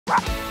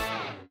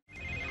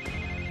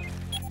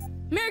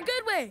Mayor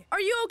Goodway, are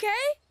you okay?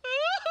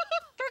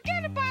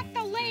 Forget about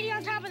the lady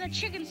on top of the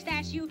chicken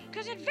statue,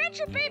 because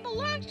Adventure Bay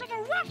belongs to the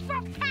Ruff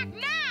Pack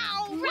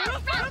now!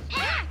 Ruff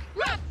Pack!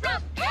 Ruff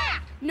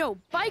Pack! No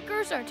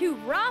bikers are too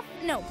rough,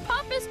 no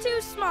pup is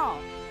too small.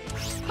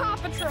 Paw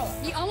Patrol,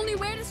 the only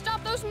way to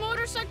stop those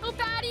motorcycle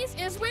patties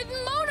is with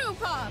Moto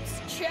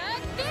Pups. Check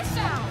this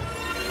out.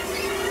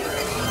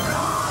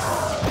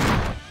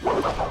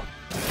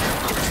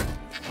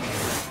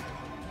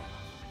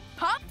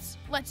 Pups,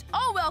 let's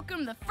all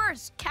welcome the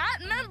first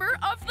cat member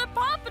of the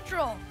Paw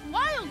Patrol,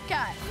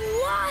 Wildcat.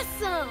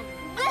 Awesome!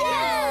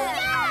 Yeah!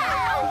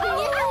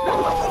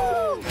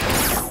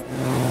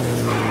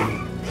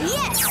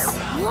 Yes!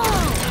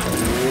 Whoa!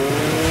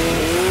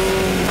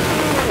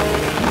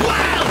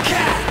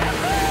 Wildcat!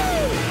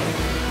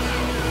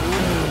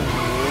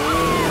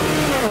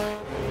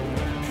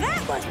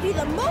 That must be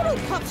the Moto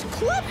Pups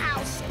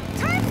clubhouse.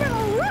 Time for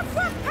the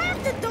Ruff Pack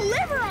to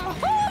deliver a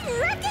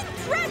home-wrecking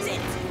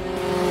present.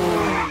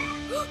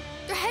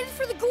 They're headed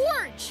for the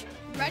gorge.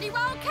 Ready,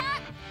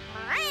 Wildcat?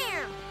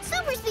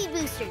 Super speed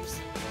boosters.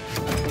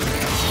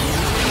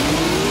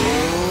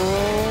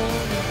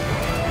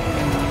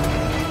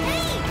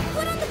 Hey,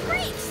 put on the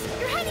brakes.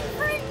 You're heading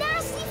for a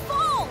nasty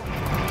fall.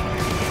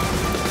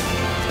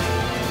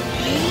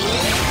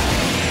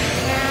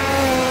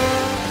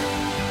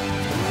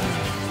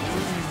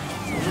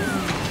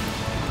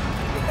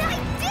 I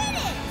did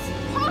it!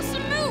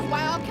 Awesome move,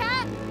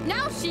 Wildcat.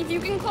 Now see if you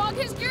can clog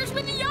his gears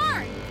with the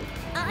yarn.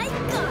 I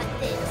got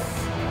this.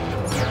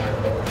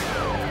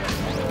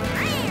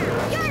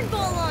 Yarn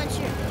ball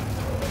launcher.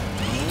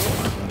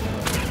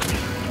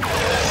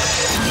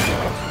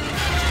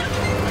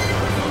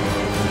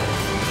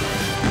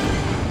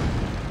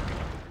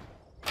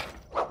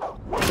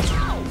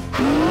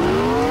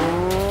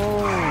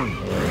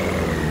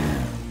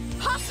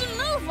 Awesome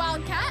move,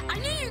 Wildcat. I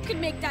knew you could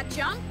make that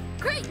jump.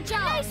 Great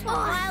job. Nice one,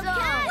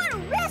 Wildcat. What a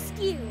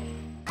rescue.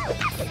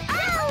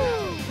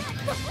 Ow!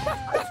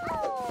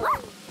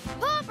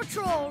 Paw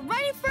Patrol,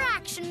 ready for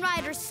action,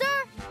 Riders,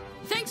 sir.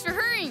 Thanks for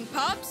hurrying,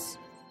 Pups.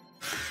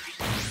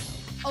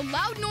 A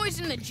loud noise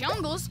in the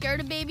jungle scared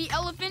a baby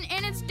elephant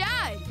and its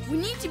dad. We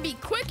need to be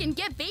quick and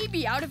get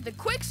baby out of the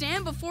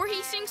quicksand before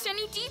he sinks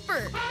any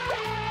deeper.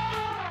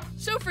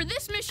 So for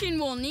this mission,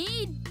 we'll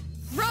need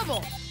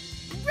Rubble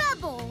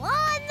Rubble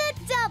on the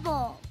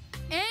double.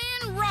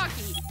 and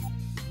Rocky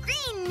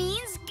Green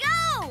means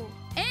go.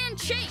 and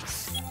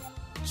Chase.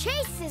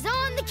 Chase is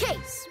on the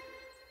case.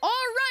 All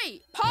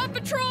right, Paw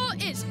Patrol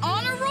is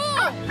on a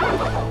roll.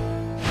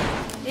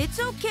 It's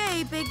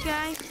okay, big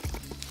guy.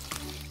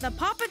 The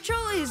Paw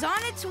Patrol is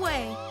on its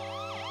way.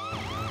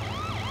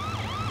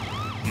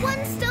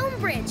 One stone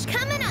bridge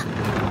coming up.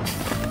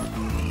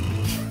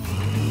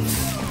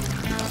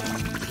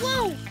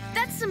 Whoa,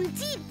 that's some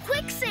deep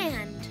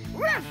quicksand.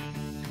 Ruff.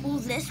 Will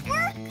this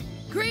work?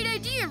 Great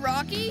idea,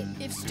 Rocky.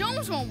 If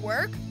stones won't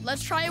work,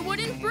 let's try a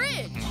wooden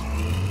bridge.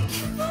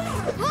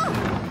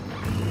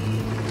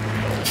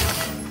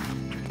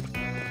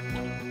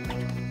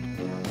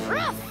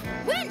 Ruff,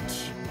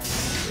 winch.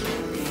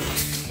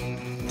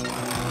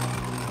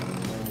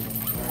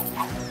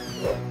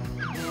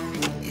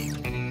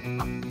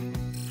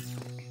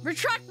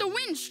 Retract the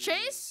winch,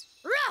 Chase.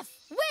 Ruff,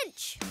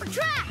 winch,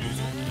 retract.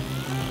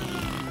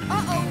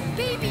 Uh-oh,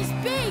 baby's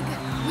big.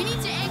 We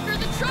need to anchor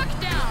the truck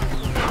down.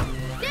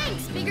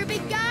 Thanks,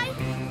 big guy.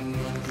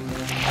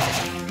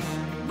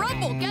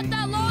 Rubble, get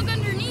that log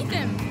underneath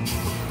him.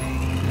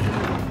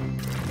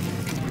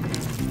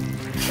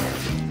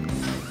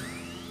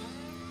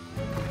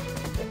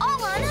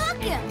 I'll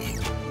unhook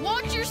him.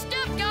 Watch your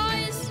step,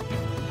 guys.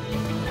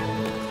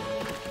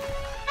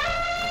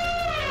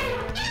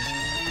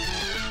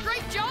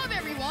 Great job,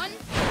 everyone.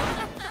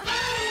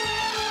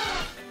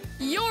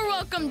 You're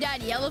welcome,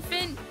 Daddy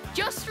Elephant.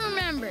 Just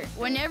remember,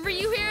 whenever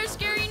you hear a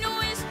scary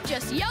noise,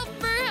 just yelp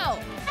for help.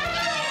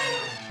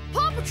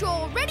 Paw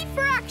Patrol, ready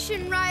for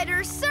action,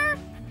 Riders, sir.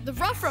 The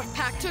Ruff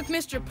Pack took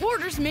Mr.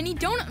 Porter's mini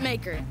donut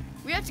maker.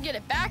 We have to get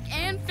it back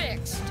and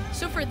fixed.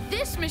 So for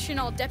this mission,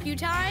 I'll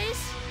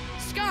deputize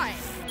Sky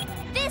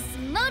This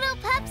Moto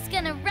Pup's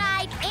gonna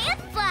ride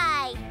and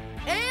fly.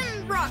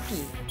 and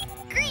Rocky.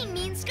 Green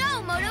means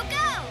go, Moto,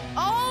 go.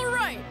 All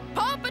right,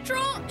 Paw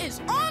Patrol is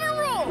on a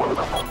roll.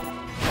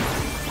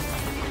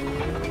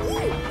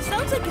 Ooh,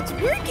 sounds like it's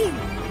working.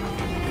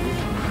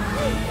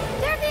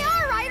 There they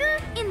are, Ryder.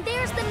 And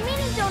there's the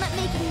mini donut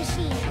making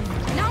machine.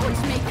 Now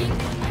it's making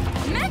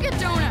mega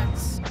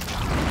donuts.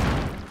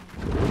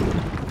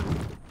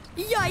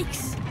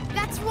 Yikes!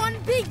 That's one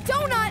big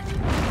donut.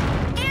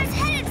 And it's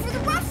headed for the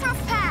Ruff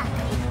Pack.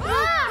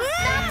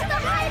 Back to the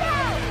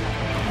hideout.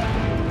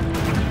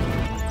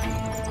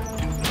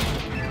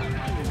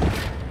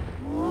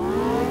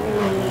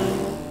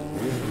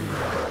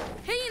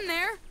 Hey in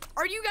there,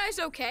 are you guys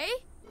okay?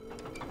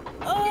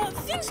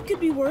 Things could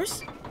be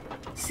worse.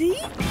 See?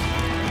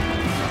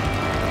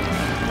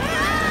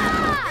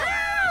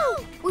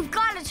 We've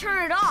got to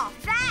turn it off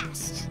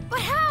fast. But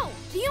how?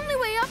 The only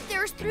way up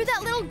there is through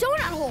that little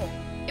donut hole.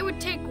 It would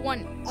take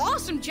one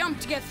awesome jump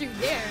to get through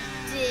there.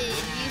 Did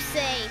you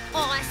say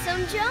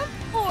awesome jump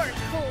or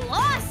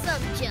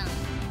colossum jump?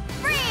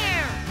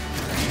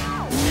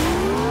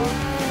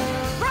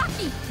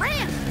 Rocky,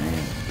 ram!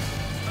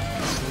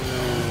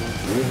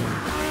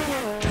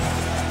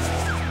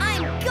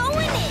 I'm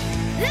going in!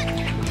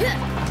 Really did it!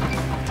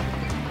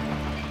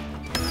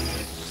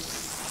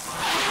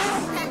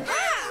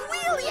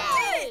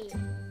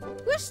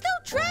 We're still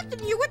trapped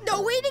and you with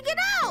no way to get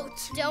out!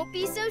 Don't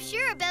be so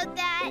sure about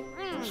that.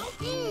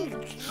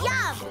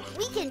 Yum!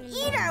 We can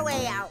eat our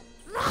way out.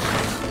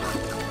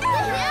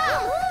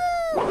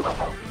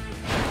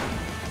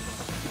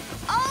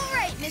 All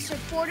right, Mr.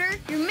 Porter,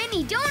 your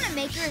mini donut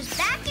maker is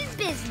back in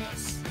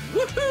business.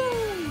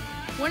 Woohoo!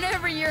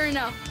 Whenever you're in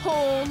a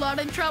whole lot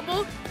of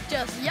trouble,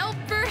 just yelp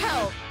for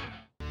help.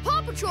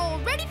 Paw Patrol,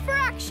 ready for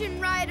action,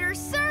 riders,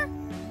 sir.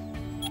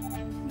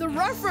 The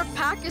Rough Rough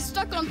Pack is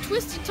stuck on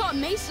Twisty Top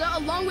Mesa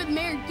along with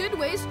Mayor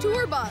Goodway's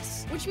tour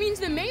bus, which means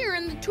the mayor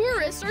and the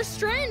tourists are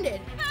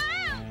stranded.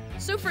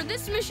 So for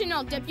this mission,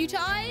 I'll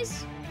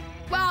deputize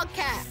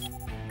Wildcat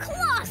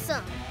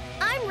Colossum,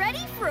 I'm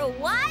ready for a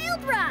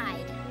wild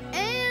ride.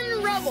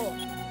 and Rubble.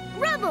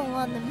 Rebel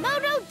on the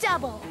Moto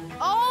Double.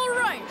 All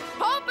right,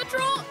 Paw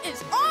Patrol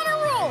is on a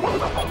roll.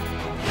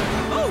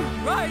 Oh,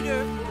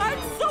 Ryder, I'm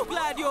so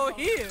glad you're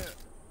here.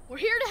 We're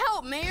here to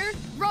help, Mayor.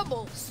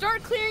 Rubble,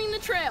 start clearing the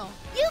trail.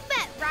 You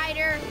bet,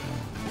 Ryder.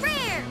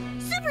 Rare,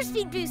 super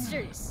speed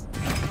boosters.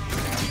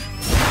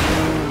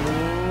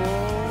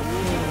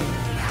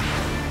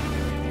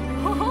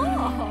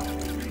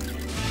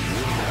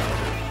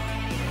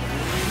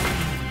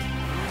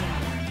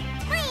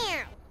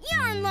 Rare,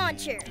 yarn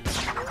launcher.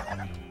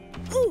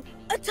 Ooh,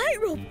 a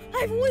tightrope!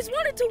 I've always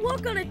wanted to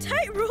walk on a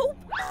tightrope.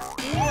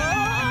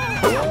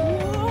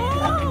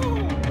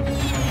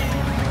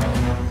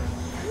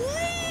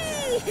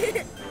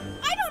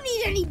 I don't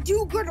need any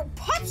do-gooder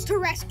pups to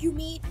rescue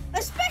me,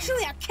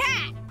 especially a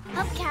cat.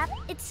 Hubcap,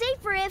 it's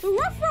safer if... The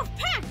Rough Rough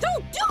Pack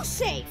don't do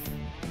safe.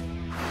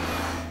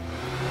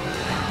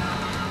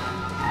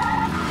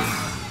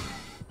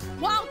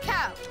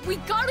 Wildcat, we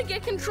gotta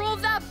get control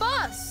of that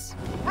bus.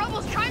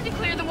 Rubble's trying to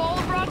clear the wall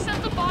of rocks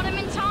at the bottom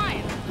in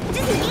time.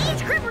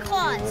 Disengage gripper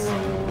claws.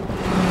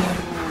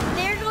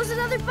 There goes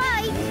another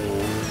bite.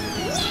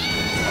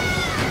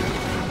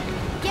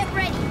 Get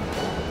ready.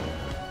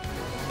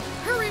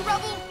 Hurry,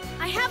 Rubble.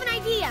 I have an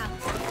idea.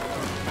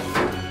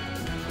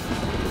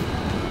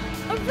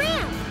 A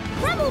ramp!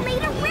 Rebel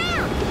made a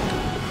ramp!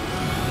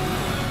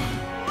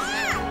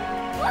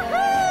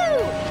 Woohoo!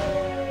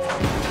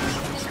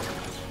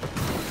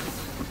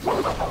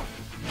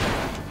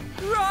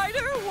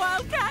 Ryder,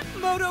 Wildcat,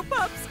 Moto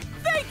Pups,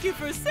 thank you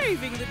for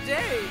saving the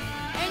day.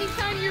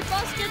 Anytime your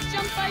bus gets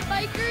jumped by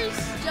bikers,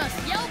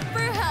 just yelp for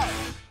help.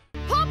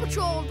 Paw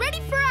Patrol, ready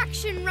for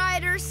action,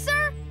 riders,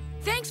 sir!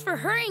 Thanks for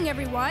hurrying,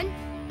 everyone.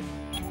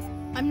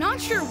 I'm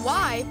not sure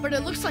why, but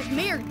it looks like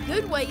Mayor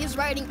Goodway is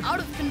riding out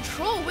of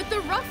control with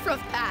the Rough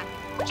Rough Pack.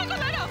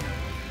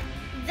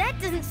 That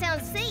doesn't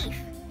sound safe.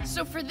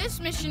 So for this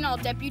mission, I'll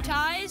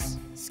deputize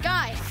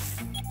Sky.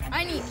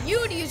 I need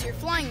you to use your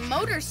flying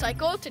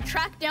motorcycle to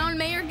track down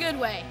Mayor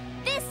Goodway.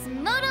 This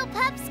Moto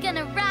Pup's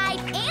gonna ride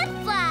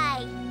and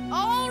fly.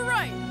 All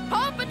right,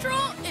 Paw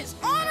Patrol is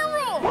on a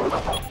roll.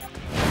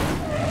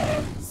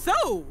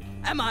 So,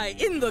 am I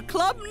in the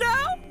club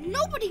now?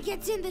 Nobody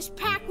gets in this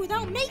pack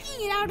without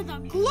making it out of the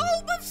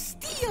globe of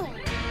steel.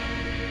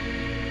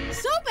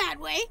 So,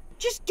 Badway,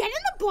 just get in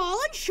the ball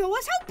and show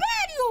us how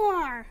bad you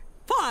are.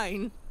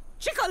 Fine.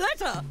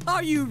 Chickaletta,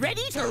 are you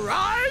ready to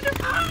ride?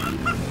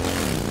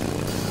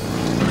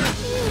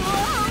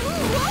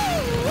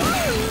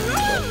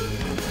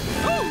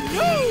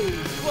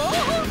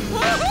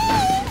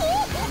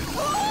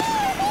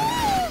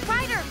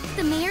 Ryder,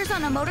 the mayor's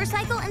on a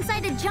motorcycle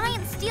inside a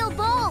giant steel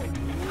ball.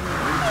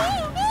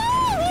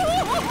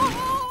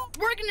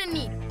 We're gonna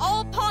need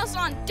all paws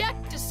on deck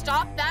to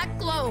stop that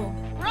globe.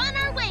 We're on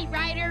our way,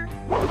 Ryder.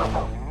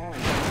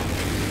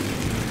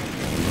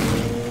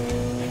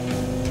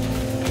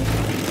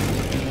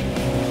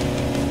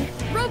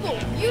 Rubble,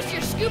 use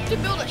your scoop to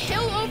build a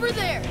hill over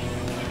there.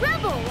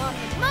 Rebel on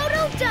the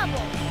Moto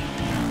Double.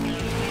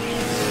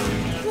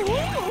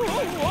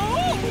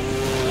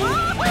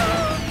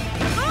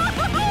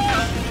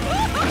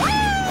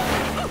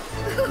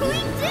 We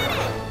did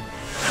it!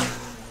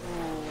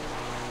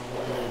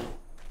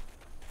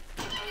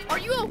 Are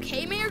you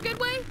okay, Mayor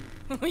Goodway?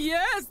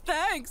 Yes,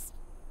 thanks.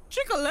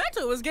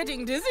 Chickaletta was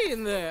getting dizzy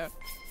in there.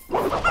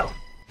 Oh,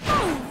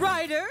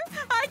 Ryder,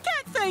 I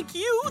can't thank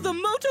you, the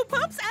Moto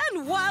Pups,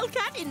 and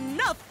Wildcat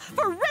enough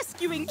for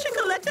rescuing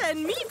Chickaletta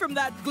and me from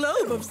that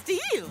globe of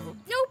steel.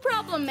 No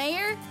problem,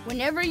 Mayor.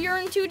 Whenever you're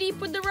in too deep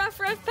with the Rough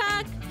Rough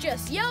Pack,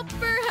 just yelp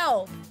for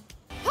help.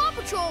 Paw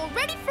Patrol,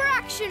 ready for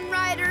action,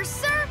 riders,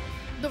 sir!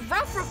 The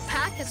Rough Rough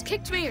Pack has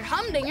kicked Mayor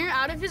Humdinger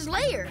out of his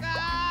lair.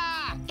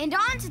 And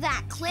onto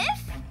that cliff?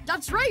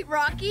 That's right,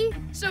 Rocky.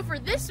 So for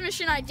this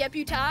mission, I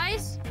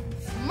deputize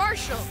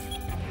Marshall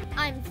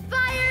I'm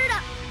fired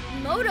up,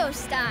 Moto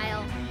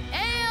style.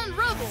 and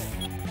Rubble.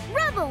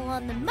 Rubble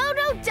on the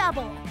Moto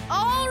Double.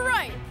 All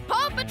right,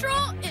 Paw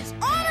Patrol is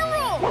on a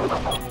roll.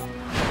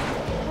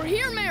 We're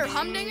here, Mayor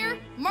Humdinger.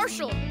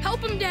 Marshall,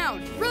 help him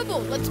down.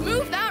 Rubble, let's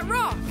move that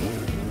rock.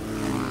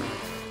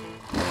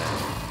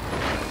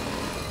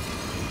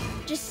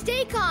 Just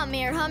stay calm,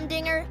 Mayor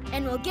Humdinger,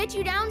 and we'll get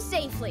you down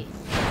safely.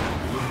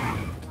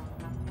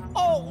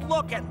 Oh,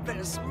 look at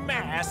this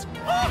mess.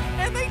 Oh,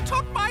 and they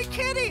took my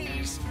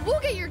kitties. We'll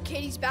get your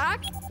kitties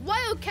back.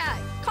 Wildcat,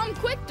 come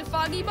quick to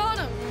Foggy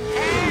Bottom.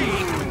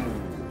 Hey!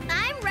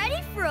 I'm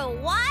ready for a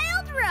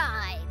wild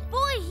ride.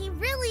 Boy, he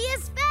really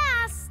is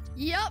fast.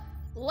 Yep,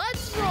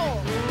 let's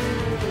roll.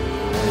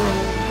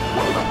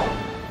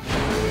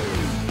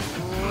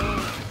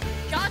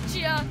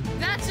 Gotcha.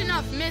 That's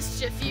enough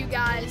mischief, you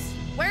guys.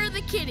 Where are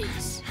the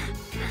kitties?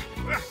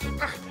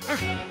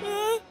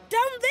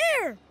 Down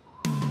there.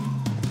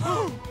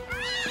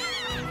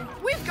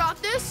 We've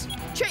got this.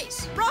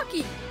 Chase,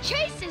 Rocky.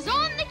 Chase is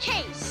on the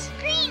case.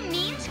 Green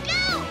means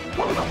go.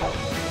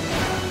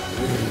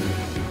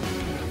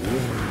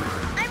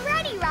 I'm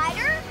ready,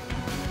 Ryder.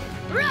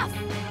 Rough,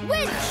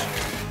 winch.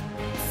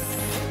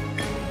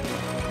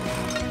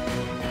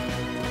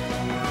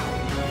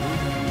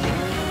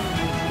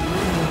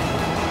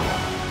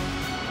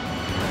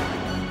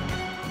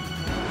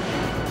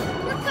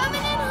 We're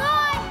coming in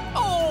hot.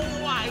 Oh,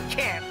 I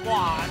can't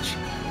watch.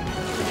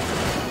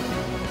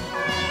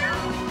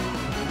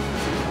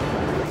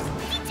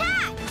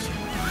 Detach.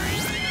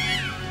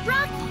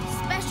 Rocky,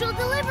 special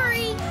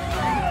delivery.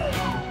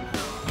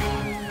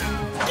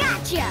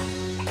 Gotcha.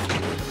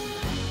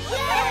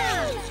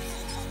 Yay!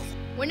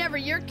 Whenever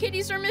your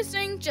kitties are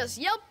missing, just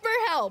yelp for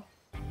help.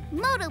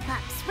 Moto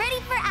Pups, ready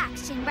for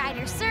action,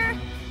 Ryder, sir.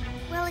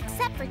 Well,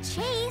 except for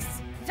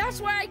Chase.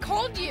 That's why I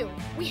called you.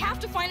 We have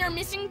to find our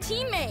missing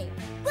teammate.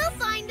 We'll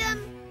find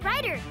him.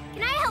 Ryder,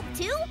 can I help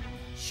too?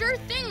 Sure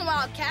thing,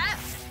 Wildcat.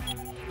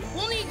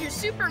 We'll need your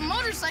super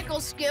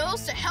motorcycle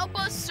skills to help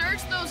us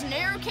search those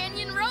narrow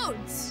canyon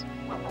roads.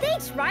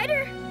 Thanks,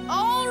 Ryder.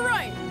 All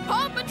right,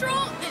 Paw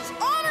Patrol is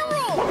on a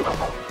roll.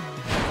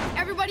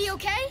 Everybody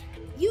okay?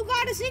 You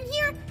got us in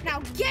here,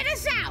 now get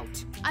us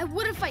out. I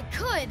would if I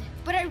could,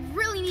 but I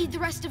really need the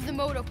rest of the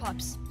Moto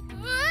Pups.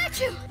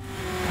 Achoo!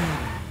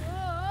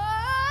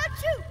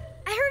 Achoo!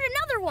 I heard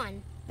another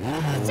one.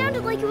 It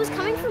sounded like it was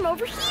coming from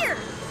over here.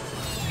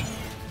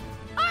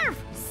 Arf!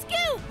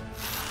 Scoop!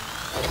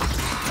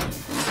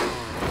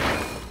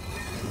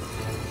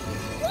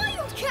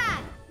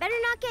 Wildcat! Better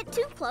not get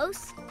too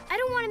close. I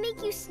don't want to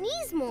make you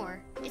sneeze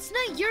more. It's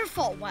not your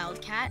fault,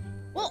 Wildcat.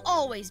 We'll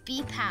always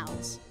be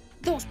pals.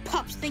 Those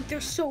pups think they're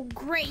so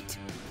great.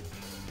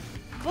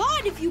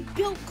 But if you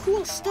build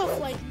cool stuff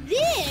like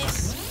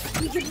this,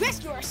 we can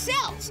rescue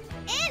ourselves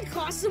and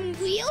cause some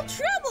real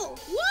trouble.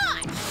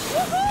 Watch!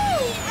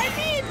 Woohoo! I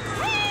mean,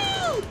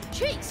 help!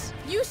 Chase,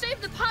 you save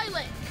the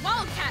pilot.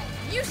 Wildcat,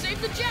 you save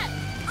the jet.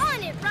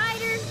 On it,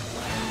 Ryder!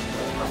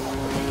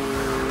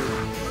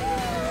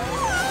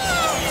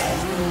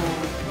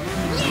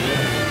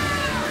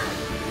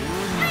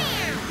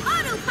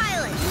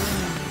 Autopilot!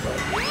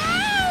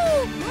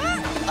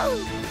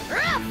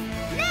 Rough!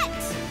 Net!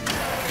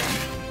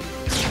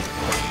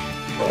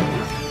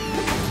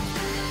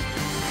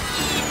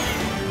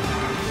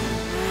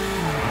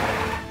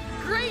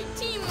 Great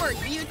teamwork,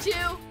 you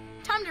two.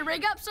 Time to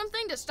rig up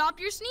something to stop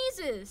your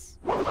sneezes.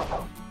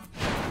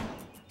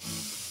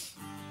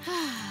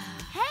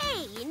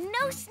 Hey,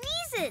 no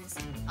sneezes!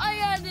 I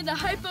added a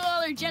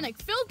hypoallergenic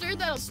filter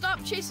that'll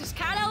stop Chase's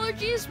cat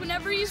allergies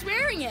whenever he's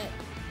wearing it.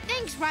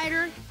 Thanks,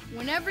 Ryder.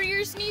 Whenever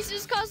your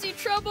sneezes cause you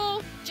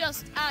trouble,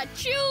 just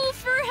achoo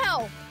for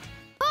help.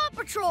 Paw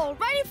Patrol,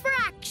 ready for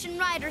action,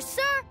 Ryder,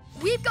 sir.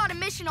 We've got a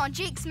mission on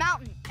Jake's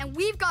Mountain, and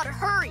we've got to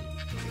hurry.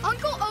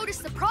 Uncle Otis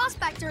the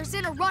Prospector is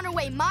in a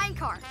runaway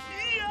minecart.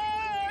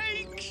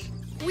 Yikes!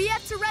 We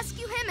have to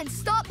rescue him and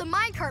stop the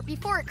minecart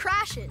before it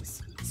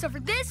crashes. So for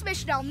this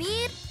mission, I'll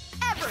need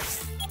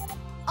Everest.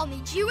 I'll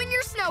need you and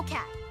your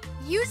snowcat.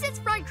 Use its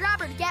front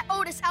grabber to get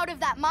Otis out of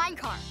that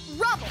minecart.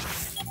 Rubble.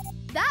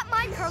 That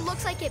minecart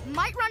looks like it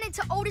might run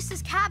into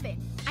Otis's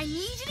cabin. I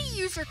need you to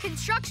use your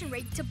construction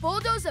rig to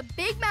bulldoze a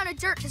big mound of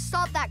dirt to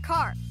stop that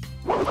car.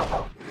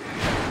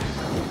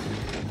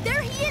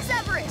 There he is,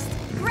 Everest.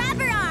 Grab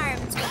your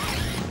arms.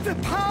 The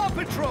Paw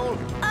Patrol!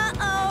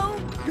 Uh-oh.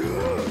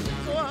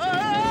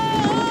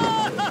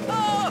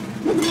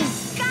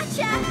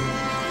 Gotcha.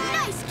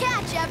 Nice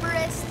catch,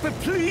 Everest. But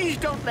please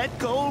don't let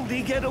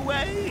Goldie get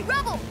away.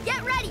 Rubble,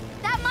 get ready.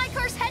 That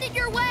minecart's headed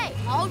your way.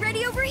 All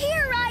ready over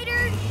here,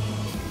 Ryder.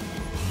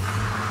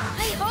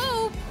 I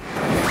hope.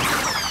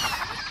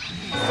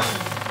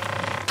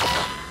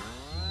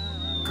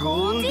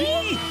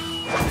 Goldie?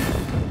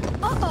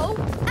 Uh-oh,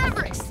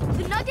 Everest.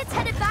 The Nugget's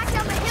headed back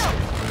down the hill.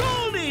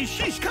 Goldie,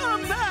 she's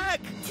come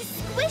back! To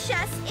squish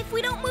us if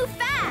we don't move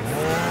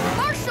fast.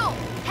 Marshall,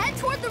 head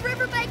toward the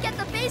riverbank at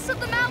the base of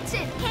the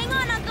mountain. Hang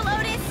on, Uncle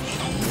Otis.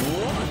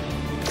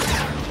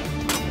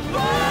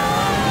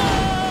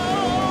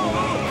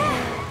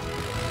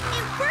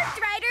 It worked,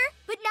 Ryder.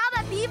 But now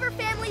that Beaver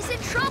family's in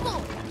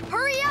trouble.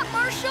 Hurry up,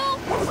 Marshall.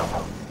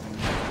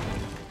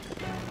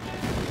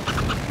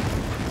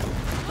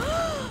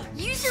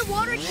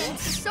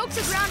 penguins to soak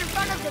the ground in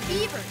front of the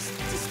beavers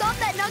to stop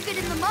that nugget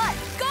in the mud.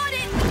 Got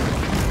it!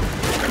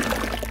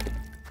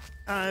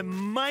 I'm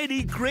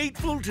mighty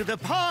grateful to the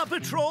Paw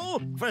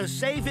Patrol for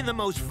saving the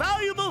most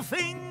valuable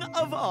thing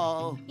of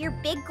all. Your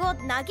big gold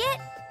nugget?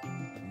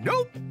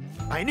 Nope.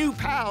 My new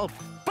pal,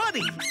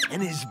 Buddy,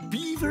 and his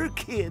beaver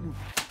kid.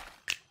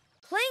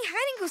 Playing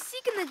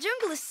hide-and-go-seek in the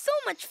jungle is so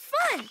much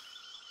fun!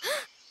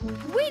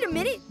 Wait a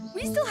minute!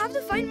 We still have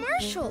to find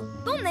Marshall!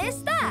 ¿Dónde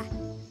está?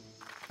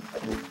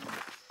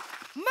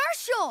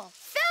 Marshall!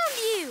 Found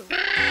you!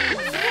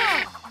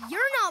 Whoa!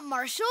 You're not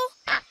Marshall!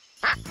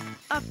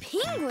 A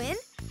penguin?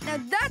 Now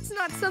that's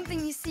not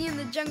something you see in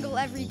the jungle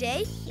every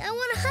day. I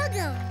want to hug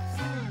him.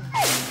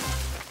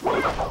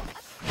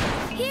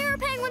 Here,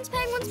 penguins,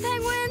 penguins,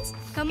 penguins!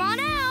 Come on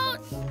out!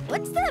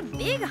 What's that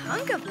big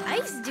hunk of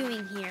ice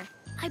doing here?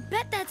 I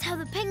bet that's how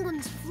the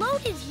penguins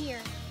floated here.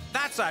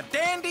 That's a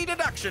dandy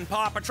deduction,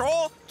 Paw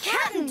Patrol.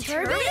 Captain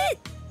Turbot?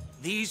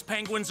 These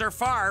penguins are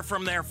far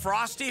from their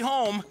frosty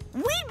home.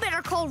 We'd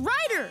better call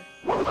Ryder!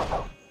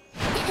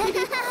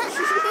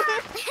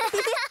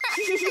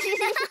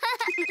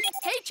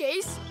 Hey,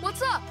 Chase,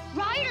 what's up?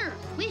 Ryder,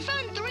 we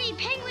found 3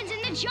 penguins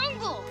in the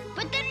jungle,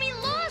 but then we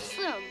lost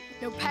them.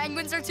 No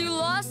penguins are too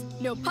lost,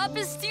 no pup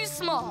is too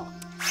small.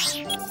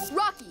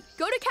 Rocky,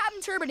 go to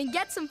Captain Turbot and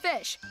get some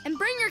fish. And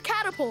bring your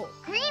catapult.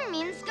 Green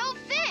means go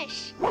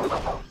fish.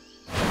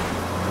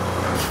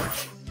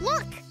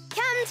 Look,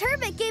 Captain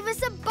Turbot gave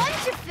us a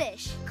bunch of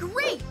fish.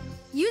 Great!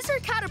 Use her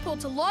catapult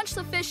to launch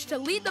the fish to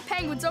lead the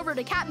penguins over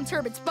to Captain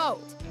Turbot's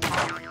boat.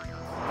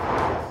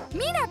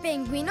 Mira,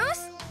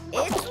 penguinos!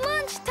 It's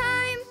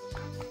lunchtime!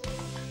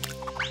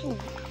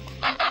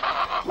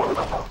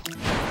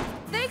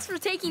 Thanks for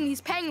taking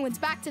these penguins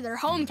back to their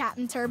home,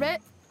 Captain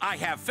Turbot. I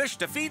have fish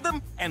to feed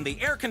them, and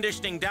the air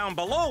conditioning down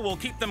below will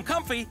keep them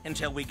comfy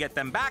until we get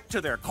them back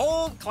to their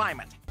cold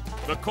climate.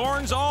 The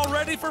corn's all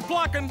ready for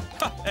plucking,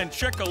 and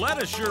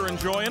Chicoletta's sure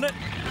enjoying it.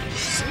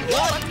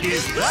 What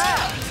is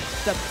that?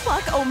 The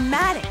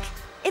Pluck-O-Matic.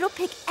 It'll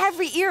pick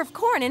every ear of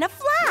corn in a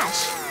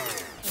flash.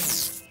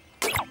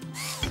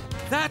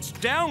 That's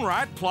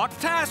downright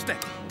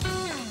plucktastic.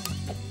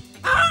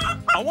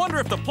 I wonder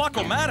if the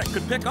Pluck-O-Matic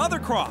could pick other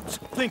crops.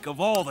 Think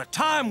of all the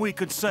time we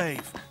could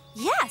save.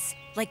 Yes,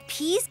 like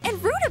peas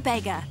and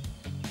rutabaga.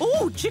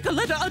 Oh,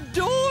 Chicoletta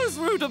adores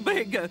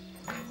rutabaga.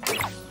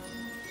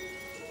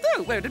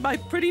 Oh, where did my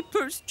pretty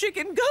purse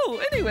chicken go,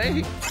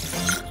 anyway?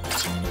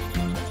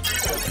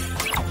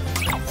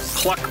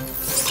 Cluck,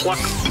 cluck.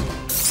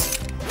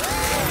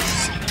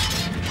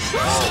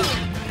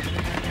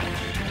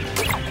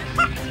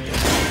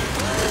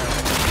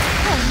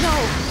 Oh no!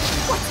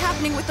 What's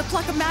happening with the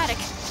Pluck-O-Matic?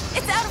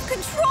 It's out of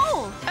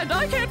control! And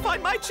I can't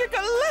find my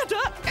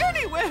Chicoletta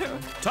anywhere!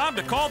 Time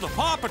to call the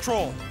Paw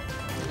Patrol.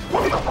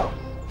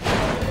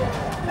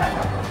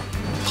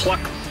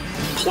 Cluck,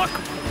 cluck.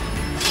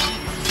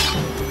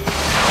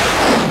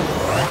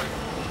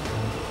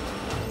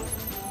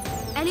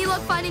 Any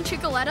luck finding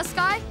Chicoletta,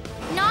 Sky?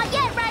 Not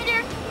yet,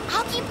 Ryder.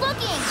 I'll keep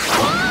looking.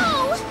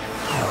 Whoa!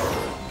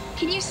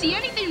 Can you see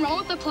anything wrong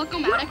with the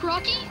Pluck-O-Matic,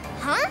 Rocky?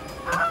 Huh?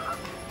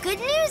 Good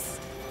news,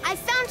 I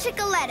found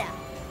Chicoletta.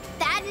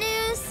 Bad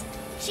news,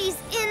 she's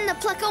in the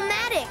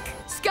Pluck-O-Matic.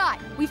 Sky,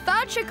 we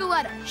found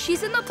Chicoletta.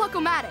 She's in the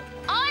Pluck-O-Matic.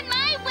 On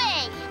my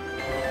way.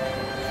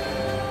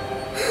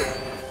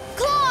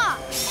 Claw!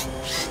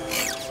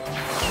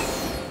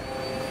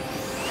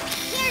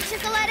 Here,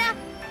 Chicoletta.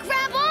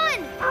 Grab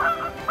on!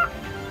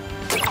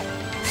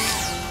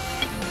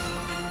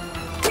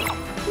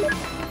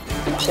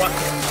 Cluck.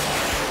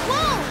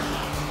 Whoa!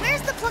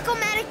 Where's the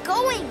Pluck-O-Matic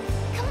going?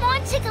 Come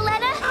on,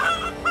 Chicoletta.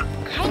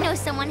 I know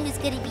someone who's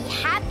gonna be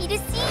happy to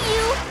see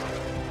you.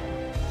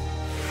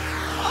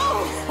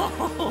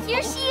 Oh!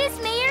 Here she is,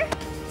 Mayor.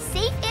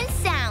 Safe and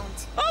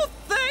sound. Oh,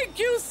 thank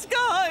you,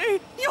 Sky!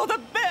 You're the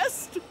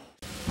best!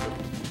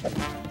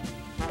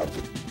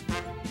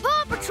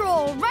 Paw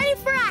Patrol, ready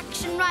for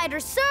action, Ryder,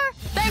 sir.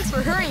 Thanks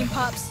for hurrying,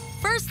 Pups.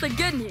 First, the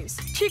good news.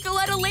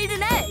 Chicoletta laid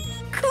an egg.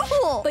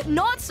 Cool! But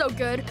not so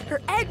good.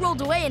 Her egg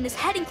rolled away and is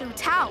heading through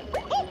town.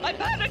 Oh, I'm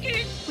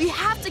panicking! We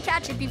have to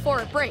catch it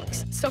before it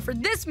breaks. So for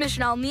this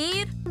mission, I'll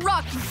need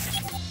Rocky.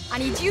 I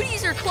need you to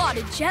use your claw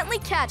to gently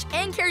catch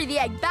and carry the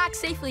egg back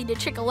safely to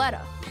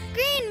Chicoletta.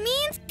 Green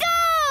means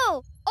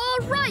go! All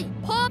right,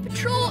 Paw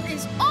Patrol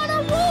is on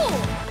a roll!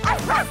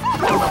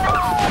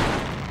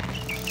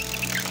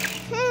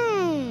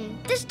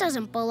 This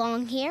doesn't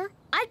belong here.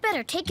 I'd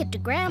better take it to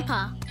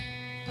Grandpa.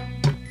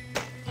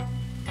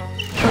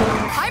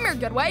 Hi, Mayor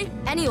Goodway.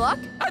 Any luck?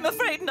 I'm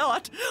afraid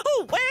not.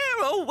 Oh,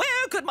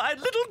 where could my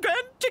little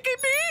grand chickie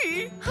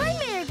be? Hi,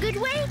 Mayor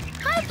Goodway.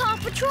 Hi, Paw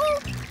Patrol.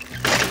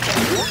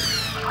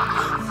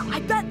 I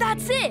bet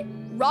that's it.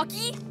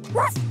 Rocky?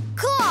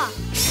 Claw!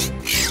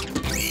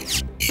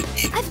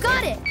 I've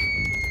got it.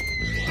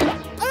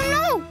 Oh,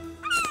 no!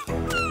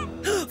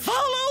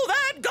 Follow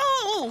that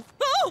goal!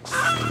 Oh!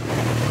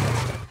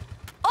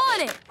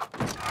 On it!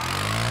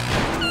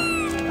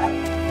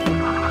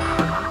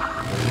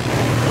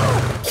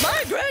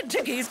 My grand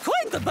chickie's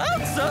quite the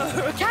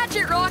bouncer! Catch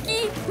it,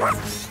 Rocky!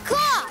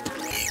 Claw!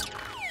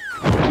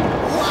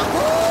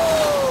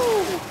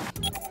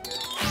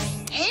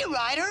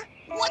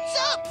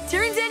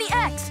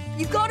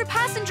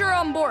 passenger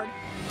on board.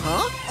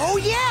 Huh? Oh,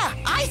 yeah!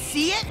 I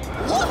see it!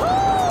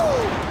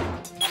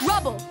 Woohoo!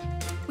 Rubble,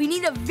 we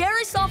need a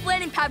very soft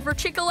landing pad for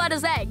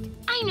Chickoletta's egg.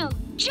 I know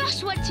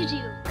just what to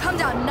do. Come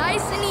down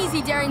nice and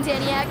easy, Daring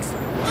Danny X.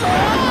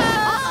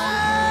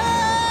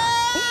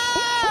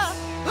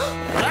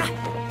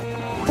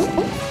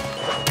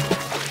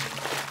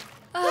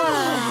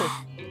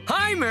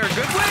 Hi, Mayor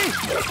Goodway!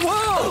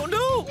 Whoa,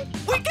 no!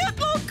 We can't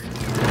look!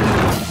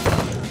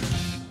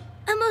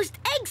 A most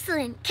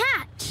excellent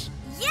catch.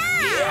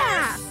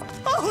 Yes!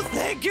 Oh,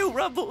 thank you,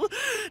 Rubble.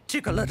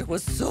 Chickoletta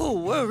was so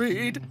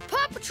worried.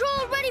 Paw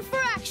Patrol ready for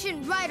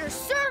action, Riders,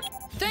 sir.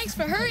 Thanks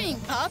for hurrying,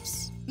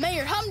 Pups.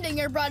 Mayor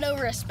Humdinger brought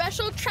over a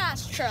special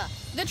trash truck,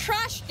 the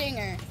Trash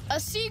Dinger. A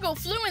seagull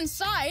flew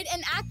inside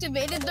and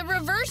activated the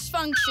reverse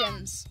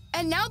functions.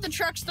 And now the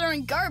truck's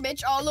throwing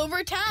garbage all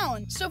over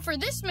town. So for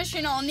this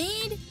mission, I'll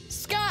need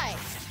Sky.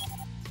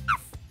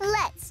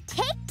 Let's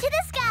take to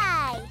the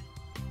sky.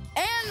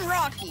 And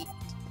Rocky.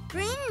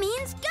 Green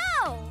means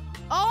go.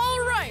 All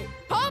right,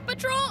 Paw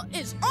Patrol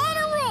is on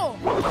a roll.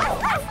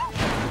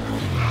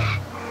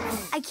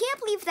 I can't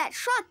believe that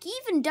truck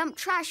even dumped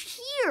trash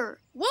here.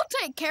 We'll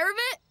take care of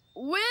it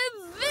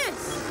with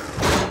this.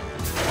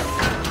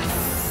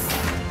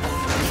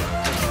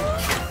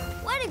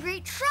 What a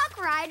great truck,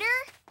 Ryder.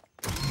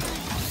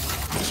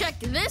 Check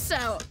this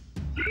out.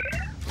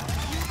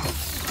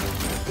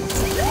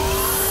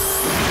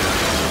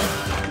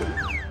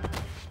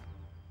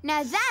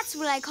 Now that's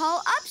what I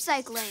call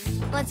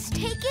upcycling. Let's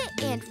take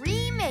it and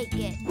remake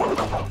it.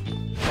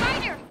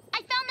 Ryder,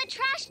 I found the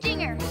trash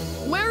dinger.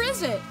 Where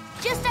is it?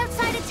 Just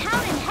outside of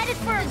town and headed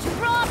for a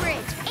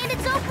drawbridge. And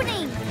it's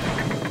opening.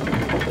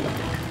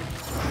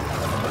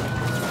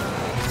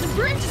 The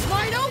bridge is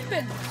wide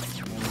open.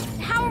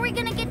 How are we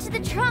gonna get to the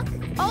truck?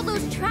 All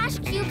those trash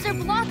cubes are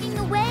blocking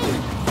the way.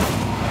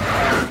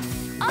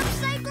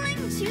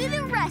 Upcycling to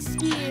the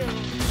rescue.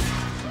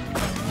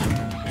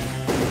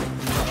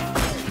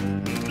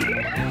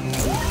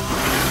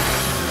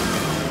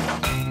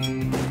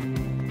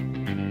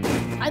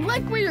 I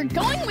like where you're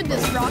going with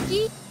this,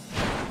 Rocky.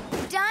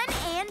 Done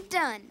and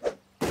done.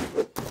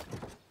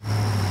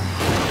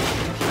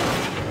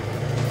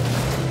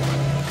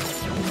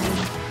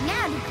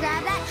 Now to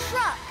grab that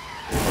truck.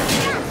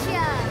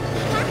 Gotcha!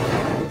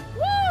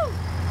 Woo!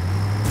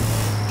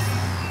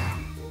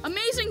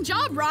 Amazing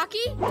job,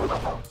 Rocky.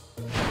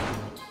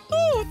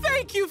 Oh,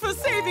 thank you for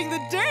saving the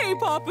day,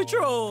 Paw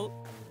Patrol.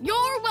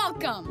 You're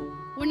welcome.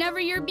 Whenever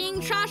you're being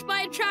trashed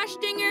by a trash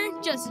dinger,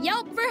 just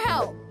yelp for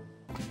help.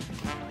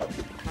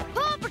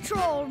 Paw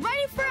Patrol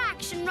ready for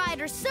action,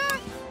 Riders, sir.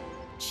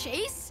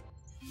 Chase?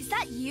 Is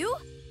that you?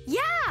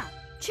 Yeah!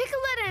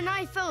 Chickoletta and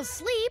I fell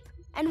asleep,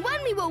 and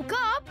when we woke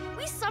up,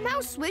 we somehow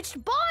switched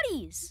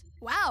bodies.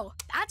 Wow,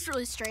 that's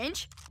really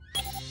strange.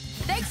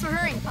 Thanks for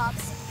hurrying,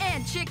 Pups.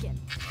 And Chicken.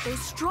 Those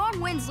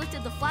strong winds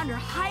lifted the flounder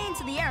high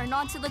into the air and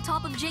onto the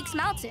top of Jake's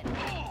mountain.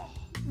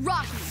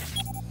 Rocky,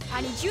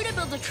 I need you to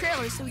build a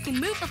trailer so we can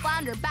move the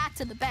flounder back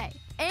to the bay.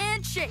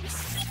 And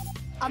Chase,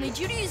 I'll need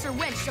you to use your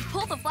winch to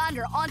pull the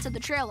flounder onto the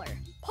trailer.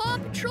 Paw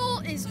Patrol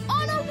is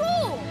on a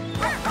roll!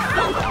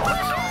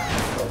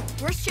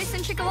 Where's Chase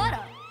and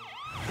Chickoletta?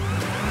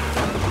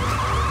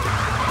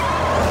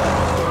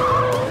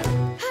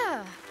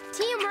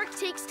 Teamwork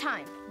takes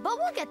time, but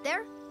we'll get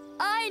there.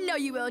 I know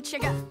you will,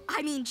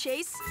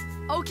 Chase.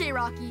 Okay,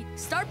 Rocky,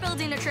 start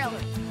building a trailer.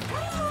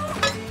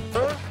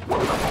 The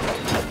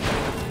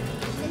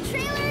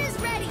trailer is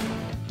ready.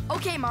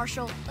 Okay,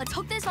 Marshall, let's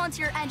hook this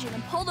onto your engine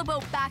and pull the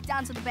boat back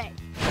down to the bay.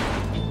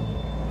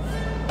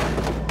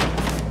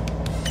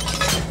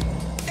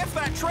 If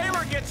that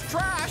trailer gets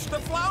trashed, the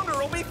flounder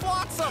will be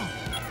flotsam.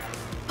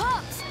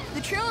 Pups,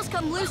 the trailer's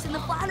come loose and the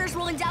flounder's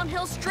rolling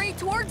downhill straight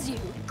towards you.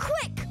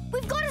 Quick,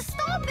 we've got to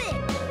stop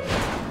it.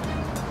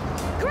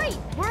 Great,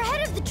 we're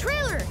ahead of the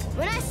trailer.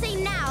 When I say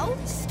now,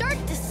 start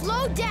to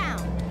slow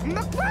down.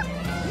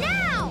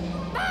 Now!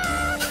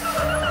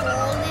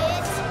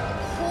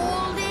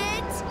 Hold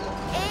it,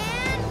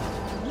 and...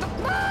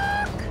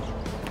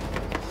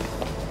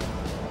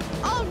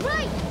 All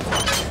right!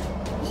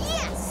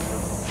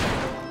 Yes!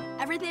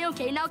 Everything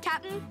okay now,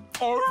 Captain?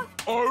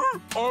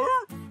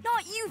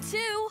 Not you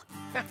too.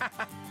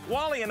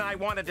 Wally and I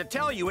wanted to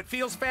tell you it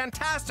feels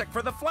fantastic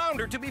for the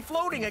flounder to be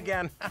floating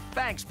again.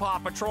 Thanks, Paw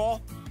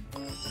Patrol.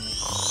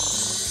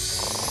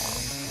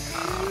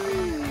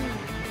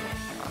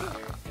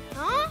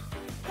 Huh?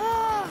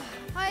 Oh,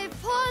 I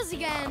paused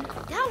again.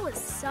 That was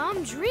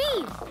some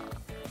dream.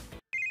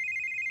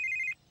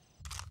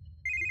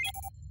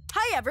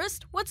 Hi,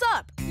 Everest. What's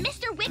up?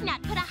 Mr.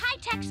 Wignut put a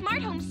high-tech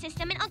smart home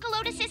system in Uncle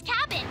Otis's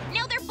cabin.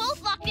 Now they're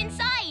both locked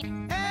inside.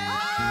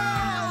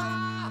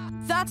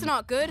 That's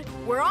not good.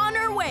 We're on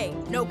our way.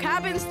 No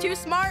cabin's too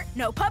smart,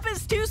 no pup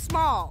is too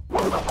small. Yay!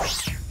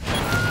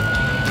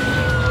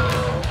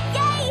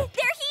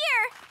 They're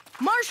here!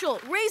 Marshall,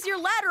 raise your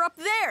ladder up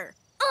there.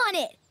 On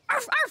it!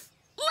 Arf, arf!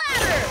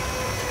 Ladder!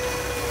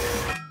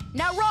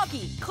 Now,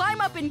 Rocky,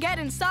 climb up and get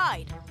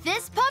inside.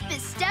 This pup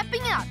is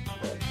stepping up.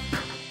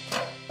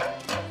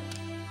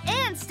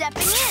 And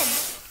stepping in.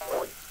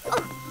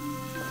 Oh.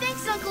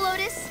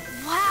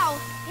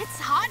 It's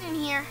hot in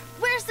here.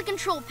 Where's the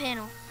control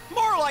panel?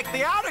 More like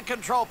the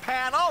out-of-control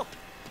panel.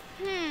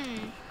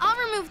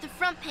 I'll remove the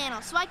front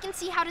panel so I can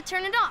see how to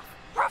turn it off.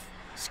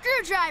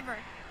 Screwdriver.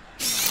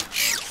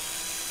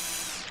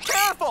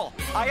 Careful!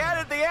 I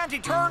added the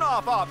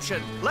anti-turn-off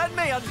option. Let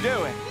me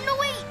undo it. No,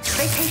 wait.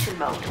 Vacation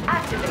mode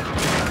activated.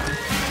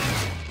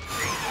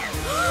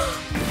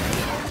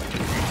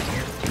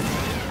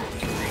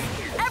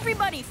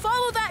 Everybody,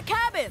 follow that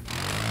cabin!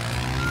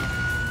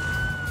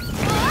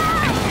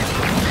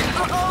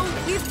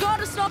 Uh-oh, we've got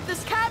to stop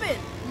this cabin!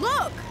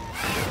 Look!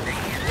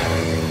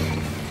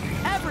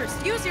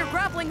 Everest, use your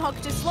grappling hook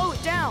to slow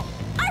it down.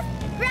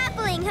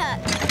 Grappling hook.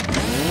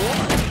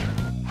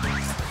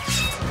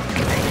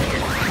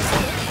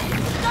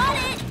 Got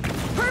it!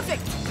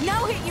 Perfect!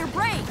 Now hit your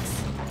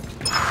brakes.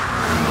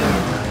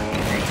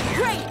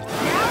 Great!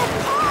 Now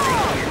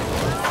pause!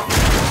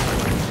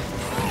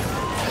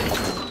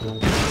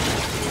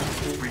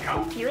 We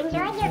hope you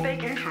enjoyed your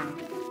vacation.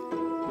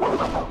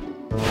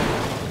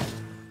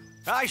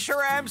 I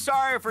sure am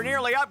sorry for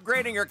nearly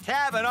upgrading your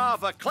cabin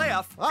off a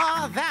cliff.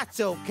 Oh, that's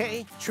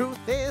okay.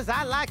 Truth is,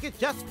 I like it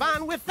just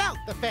fine without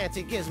the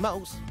fancy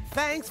gizmos.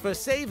 Thanks for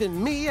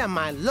saving me and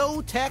my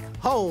low-tech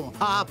home,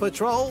 PAW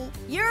Patrol.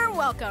 You're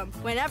welcome.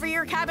 Whenever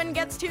your cabin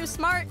gets too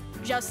smart,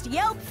 just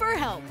yelp for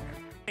help.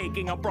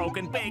 Making a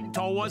broken big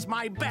toe was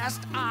my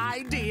best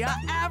idea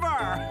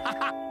ever.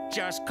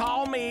 Just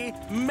call me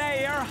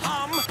Mayor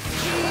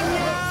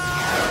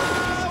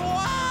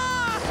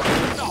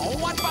No,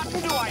 what button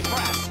do I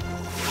press?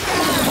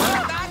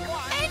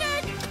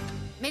 Maynard!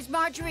 Miss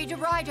Marjorie to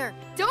Ryder.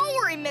 Don't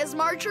worry, Miss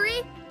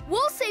Marjorie.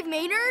 We'll save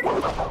Maynard.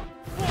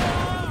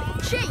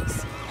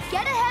 Chase,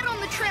 get ahead on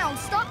the trail and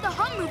stop the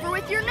hum mover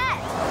with your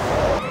net.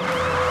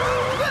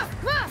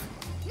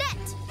 Net!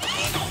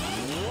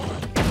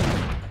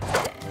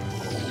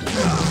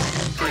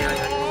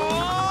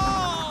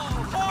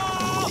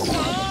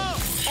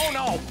 Oh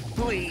no!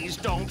 Please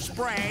don't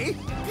spray.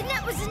 The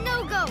net was a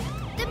no-go.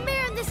 The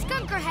mayor and the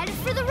skunk are headed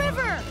for the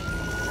river.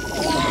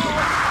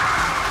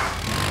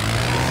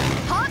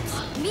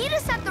 Pups, meet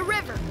us at the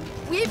river.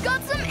 We've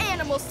got some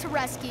animals to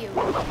rescue.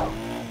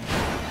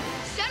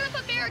 Set up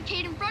a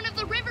barricade in front of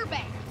the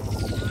riverbank.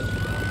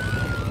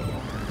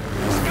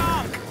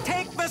 Skunk!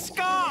 Take the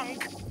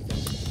skunk!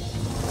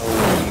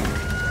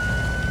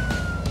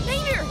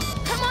 Maynard,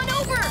 come on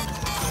over.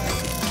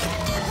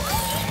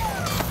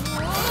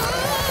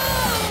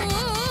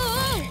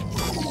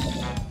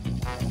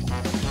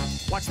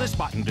 What's this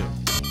button do?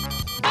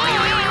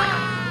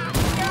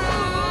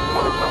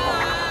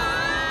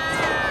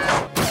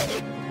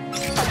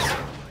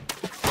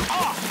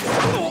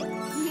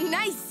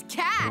 Nice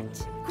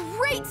catch.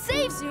 Great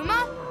save,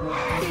 Zuma.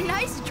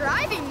 Nice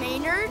driving,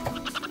 Maynard.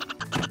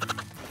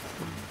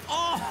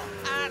 Oh,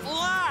 at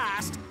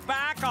last!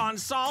 Back on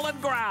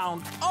solid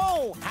ground.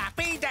 Oh,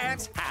 happy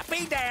dance,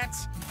 happy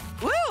dance.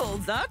 Well,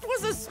 that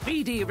was a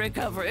speedy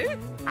recovery.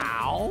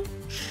 Ow.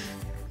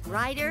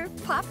 Ryder,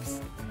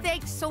 Pups,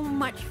 thanks so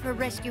much for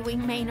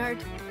rescuing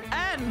Maynard.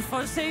 And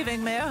for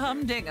saving Mayor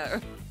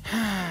Humdinger.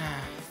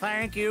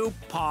 Thank you,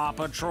 PAW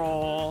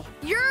Patrol.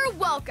 You're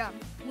welcome.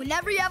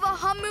 Whenever you have a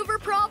hum mover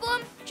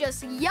problem,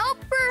 just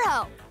yelp for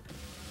help.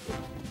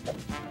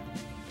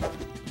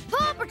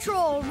 Paw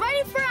Patrol,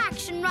 ready for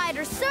action,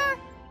 Ryder, sir.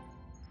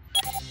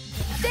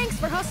 Thanks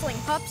for hustling,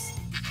 Pups.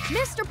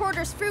 Mr.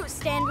 Porter's fruit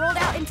stand rolled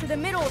out into the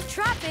middle of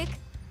traffic,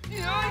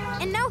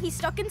 and now he's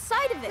stuck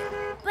inside of it.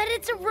 But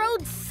it's a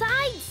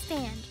roadside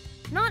stand,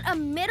 not a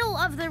middle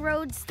of the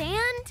road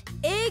stand.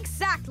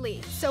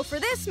 Exactly. So for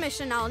this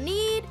mission, I'll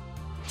need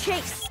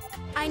Chase.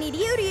 I need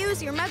you to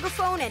use your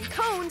megaphone and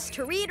cones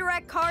to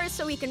redirect cars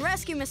so we can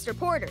rescue Mr.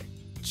 Porter.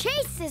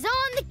 Chase is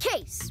on the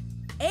case.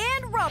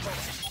 And Rubble.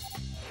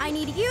 I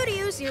need you to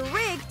use your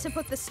rig to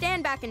put the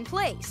stand back in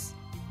place.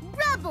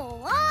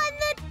 Rubble on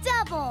the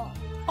double.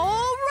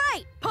 All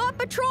right, Paw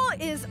Patrol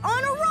is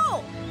on a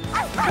roll.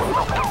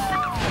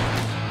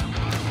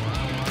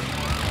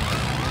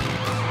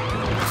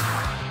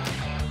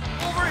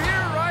 Over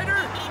here,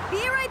 Ryder.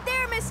 Be right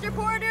there, Mr.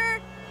 Porter.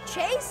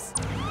 Chase,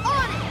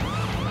 on it.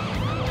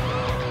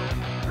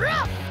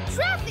 Rough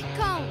traffic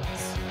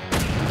cones.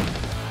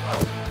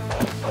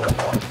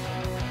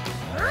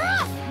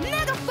 Rough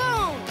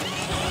megaphone.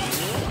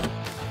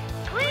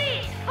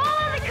 Please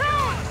follow the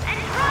cones and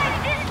drive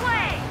this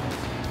way.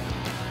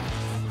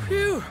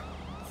 Phew.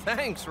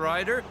 Thanks,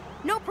 Ryder.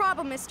 No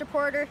problem, Mr.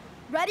 Porter.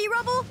 Ready,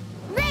 Rubble?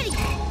 Ready.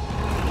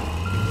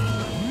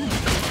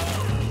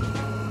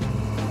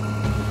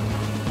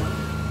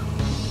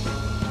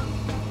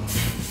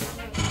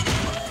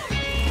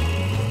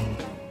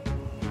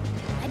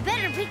 I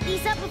better pick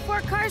these up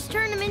before cars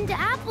turn them into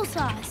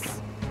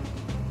applesauce.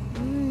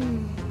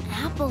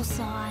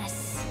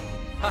 Applesauce.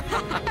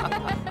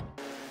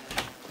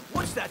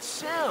 What's that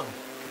sound?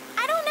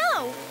 I don't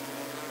know.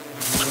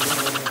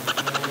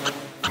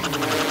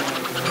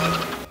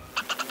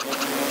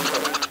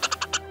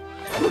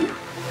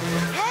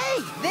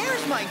 Hey,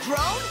 there's my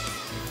drone.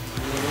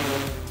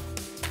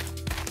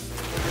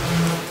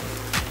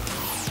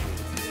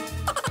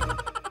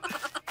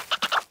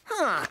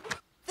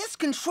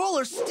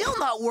 controller's still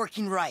not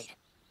working right.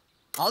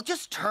 I'll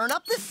just turn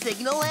up the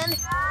signal and...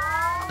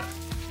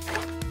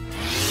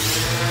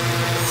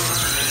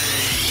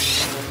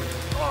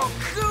 Oh,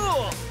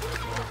 cool!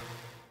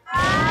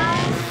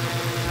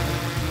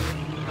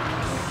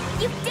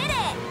 You did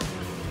it!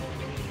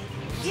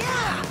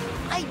 Yeah,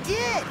 I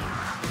did!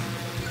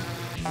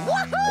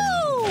 Woohoo!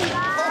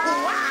 Oh,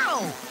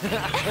 wow!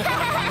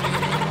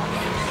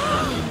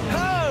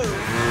 Oh!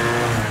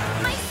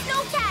 My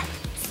snowcat!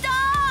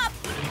 Stop!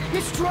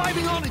 It's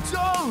driving on its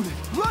own!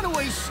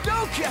 Runaway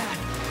snowcat!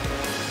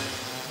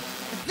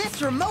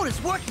 This remote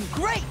is working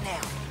great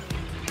now!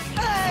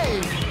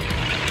 Hey!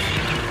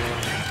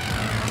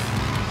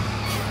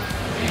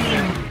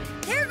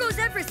 There goes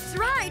Everest's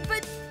ride,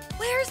 but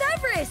where's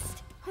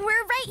Everest? We're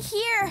right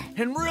here.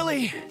 And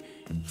really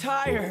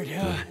tired.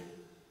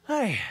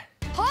 Hey.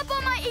 Hop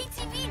on my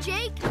ATV,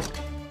 Jake.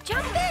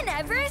 Jump in,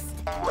 Everest.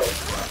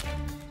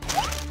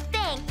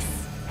 Thanks.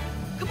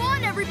 Come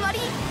on,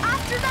 everybody.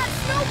 After that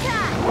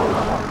snowcat.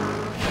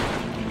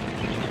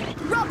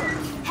 Rubber,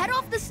 head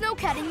off the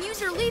snowcat and use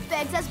your leaf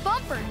bags as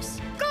bumpers.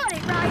 Got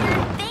it,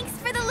 Ryder. Thanks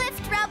for the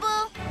lift,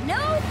 Rubble.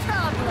 No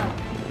problem.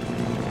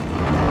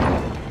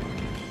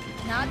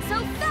 Not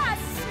so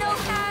fast,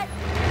 Snowcat.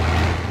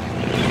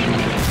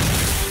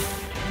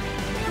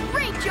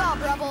 Great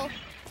job, Rubble.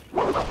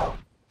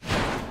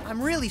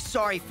 I'm really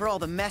sorry for all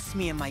the mess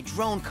me and my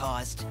drone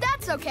caused.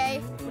 That's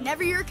okay.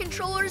 Whenever your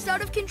controller is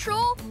out of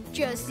control,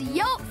 just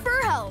yelp for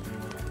help.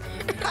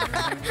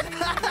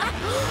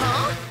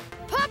 Huh?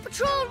 Paw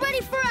Patrol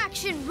ready for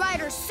action,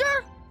 Ryder,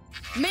 sir.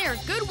 Mayor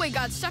Goodway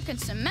got stuck in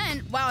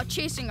cement while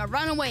chasing a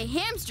runaway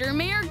hamster,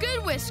 Mayor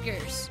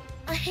Goodwhiskers.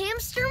 A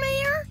hamster,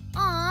 Mayor?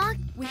 Aw.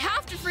 We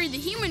have to free the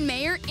human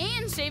mayor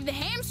and save the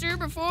hamster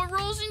before it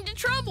rolls into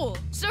trouble.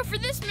 So for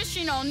this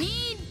mission, I'll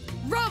need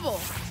Rubble.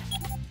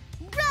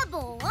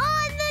 Rubble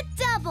on the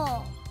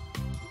double.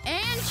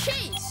 And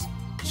Chase.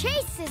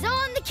 Chase is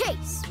on the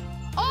case.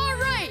 All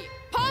right,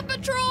 Paw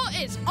Patrol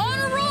is on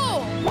a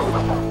roll.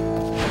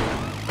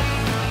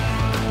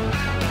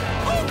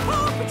 Oh,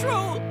 Paw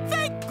Patrol!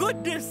 Thank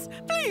goodness!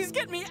 Please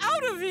get me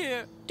out of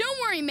here! Don't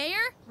worry,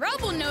 Mayor.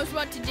 Rubble knows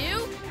what to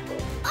do.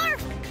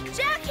 Arf!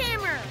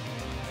 Jackhammer!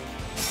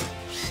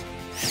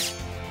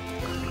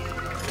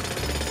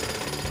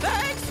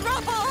 Thanks,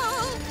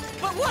 Rubble!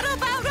 But what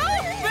about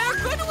Mayor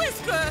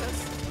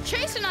Goodwhiskers?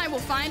 Chase and I will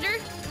find her.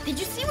 Did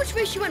you see which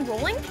way she went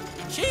rolling?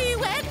 She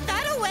went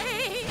that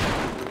way!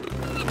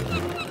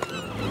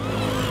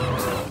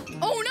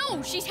 Oh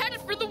no, she's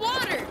headed for the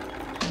water.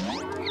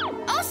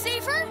 I'll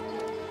save her.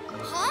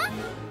 Huh?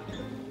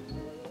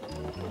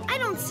 I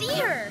don't see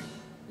her.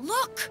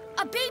 Look,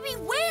 a baby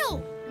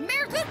whale.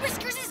 Mayor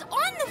Goodwhiskers is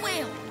on the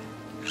whale.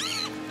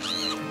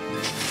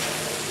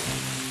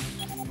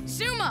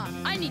 Suma,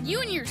 I need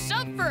you and your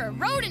sub for a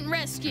rodent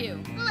rescue.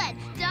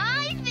 Let's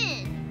dive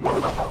in.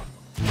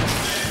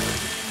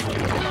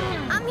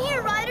 I'm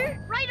here, Ryder.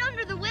 Right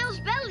under the whale's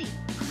belly.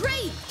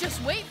 Great,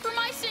 just wait for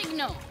my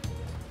signal.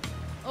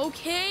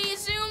 Okay,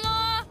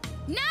 Zuma,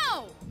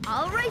 now!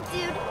 All right,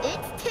 dude,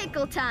 it's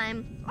tickle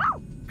time.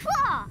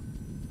 Claw!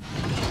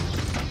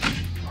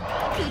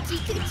 Coochie,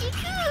 coochie,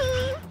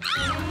 coo!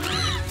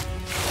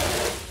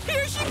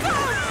 Here she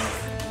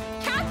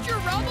comes! Capture,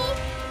 Rubble!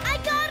 I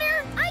got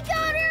her! I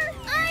got her!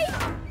 I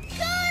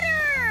got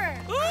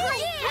her! Oh,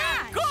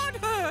 yeah! Got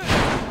her!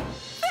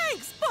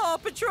 Thanks, Paw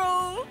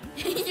Patrol!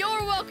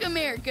 You're welcome,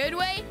 Mayor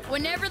Goodway.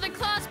 Whenever the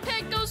class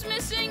peg goes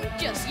missing,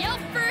 just yelp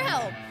for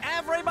help.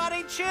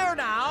 Everybody cheer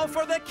now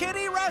for the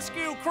kitty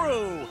rescue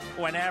crew.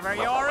 Whenever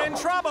you're in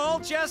trouble,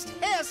 just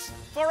hiss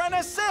for an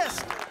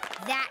assist.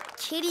 That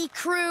kitty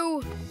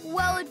crew.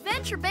 Well,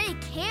 Adventure Bay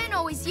can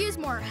always use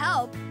more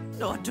help.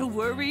 Not to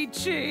worry,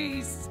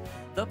 Chase.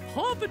 The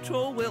Paw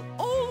Patrol will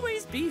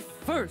always be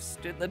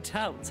first in the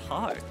town's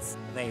hearts.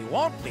 They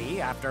won't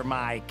be after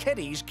my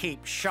kitties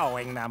keep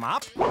showing them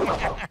up.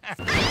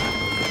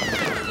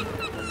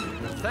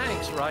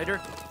 Thanks,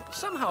 Ryder.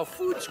 Somehow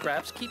food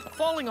scraps keep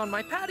falling on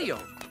my patio.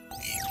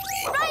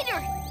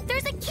 Ryder,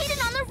 there's a kitten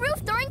on the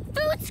roof throwing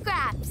food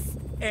scraps.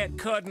 It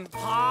couldn't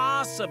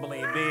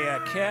possibly be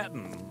a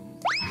kitten.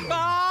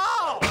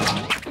 Oh!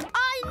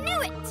 I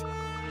knew it!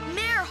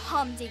 Mayor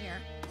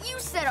Humdinger, you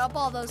set up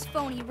all those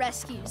phony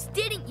rescues,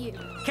 didn't you?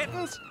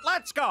 Kittens,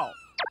 let's go.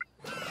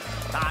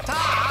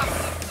 Ta-ta!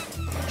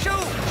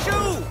 Shoo!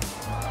 Shoo!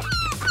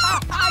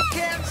 I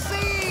can't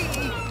see!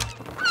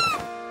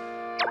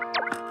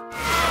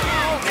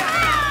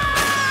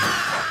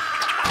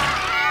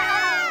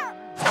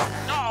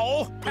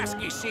 Oh,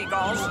 pesky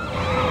seagulls.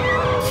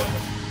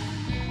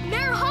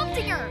 Mayor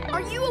Humdinger,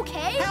 are you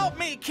okay? Help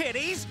me,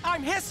 kitties!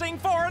 I'm hissing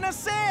for an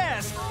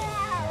assist!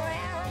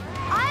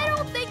 I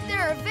don't think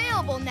they're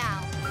available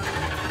now.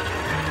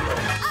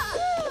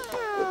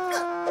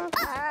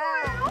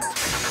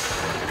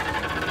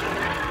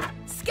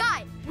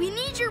 Sky, we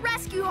need your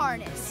rescue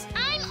harness.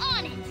 I'm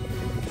on it.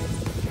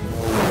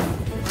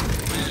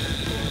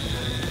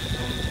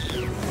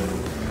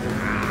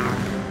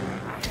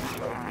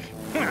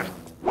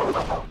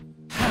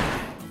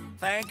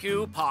 Thank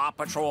you, Paw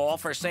Patrol,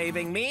 for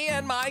saving me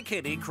and my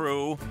kitty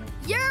crew.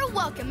 You're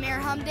welcome, Mayor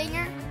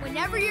Humdinger.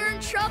 Whenever you're in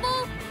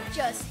trouble,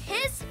 just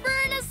hiss for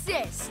an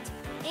assist.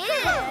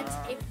 And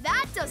if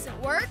that doesn't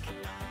work,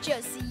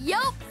 just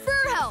yelp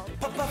for help.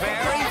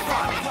 Very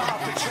funny, Paw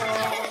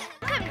Patrol.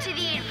 Welcome to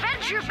the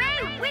Adventure Bay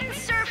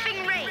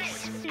Windsurfing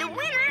Race. The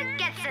winner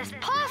gets this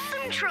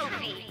Possum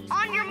Trophy.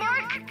 On your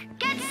mark,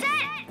 get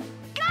set,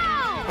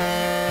 go!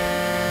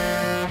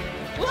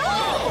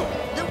 Whoa!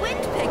 The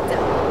wind picked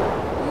up.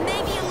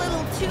 Maybe a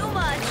little too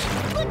much.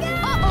 Look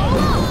out!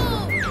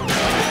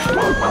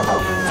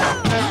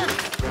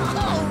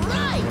 All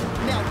right!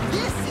 Now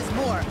this is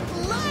more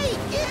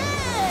like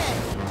it!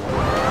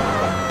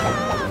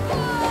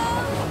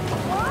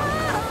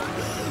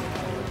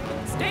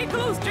 Stay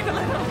close,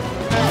 Chickaletta.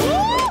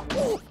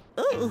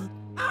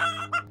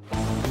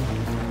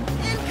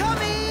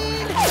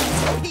 Incoming!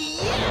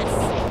 Yes!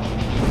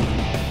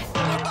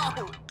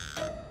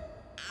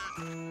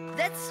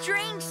 That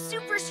strange,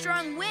 super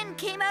strong wind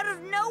came out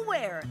of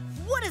nowhere.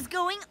 What is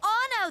going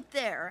on out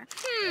there?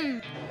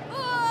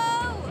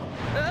 Whoa!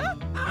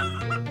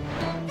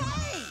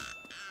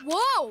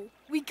 Whoa!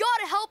 We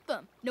gotta help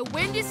them. No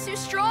wind is too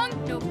strong,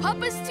 no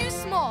pup is too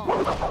small.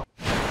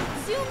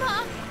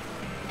 Zuma,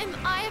 am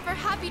I ever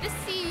happy to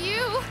see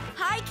you?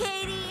 Hi,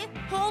 Katie.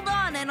 Hold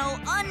on and I'll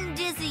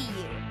undizzy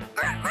you.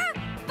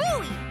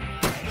 Booey!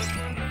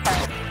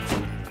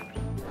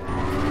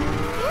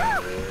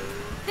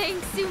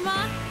 Thanks,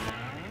 Zuma.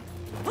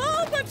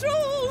 Paw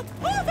Patrol!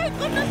 Oh, thank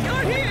goodness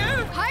you're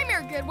here! Hi,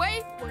 Mayor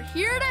Goodway. We're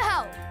here to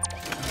help.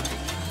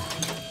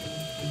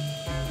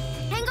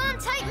 Hang on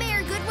tight,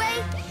 Mayor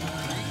Goodway.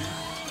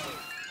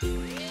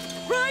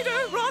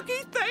 Ryder,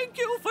 Rocky, thank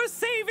you for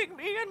saving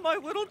me and my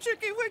little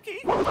Chicky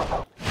Wicky.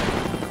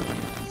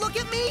 Look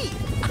at me!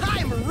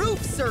 I'm roof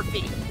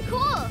surfing!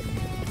 Cool.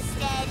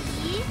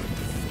 Steady,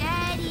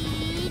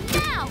 steady,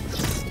 now.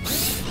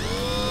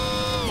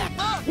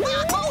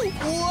 Whoa!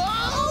 Whoa!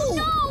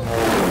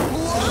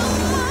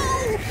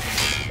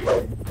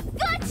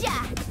 Gotcha!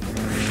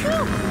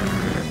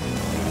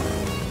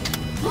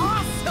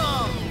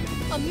 Awesome!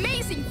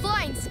 Amazing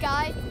flying,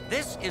 Sky.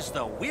 This is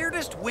the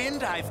weirdest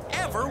wind I've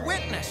ever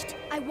witnessed.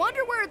 I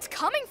wonder where it's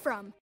coming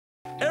from.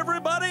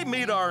 Everybody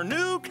meet our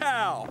new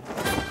cow.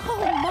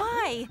 Oh,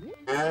 my!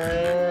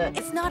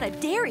 It's not a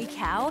dairy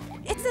cow.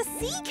 It's a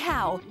sea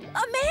cow.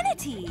 A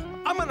manatee.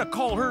 I'm gonna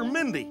call her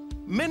Mindy.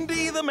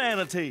 Mindy the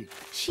manatee.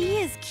 She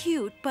is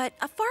cute, but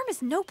a farm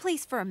is no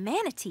place for a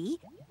manatee.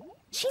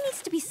 She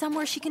needs to be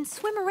somewhere she can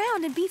swim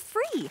around and be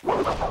free.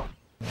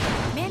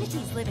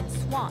 Manatees live in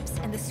swamps,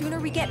 and the sooner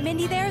we get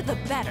Mindy there, the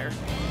better.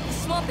 The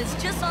swamp is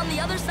just on the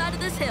other side of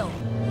this hill.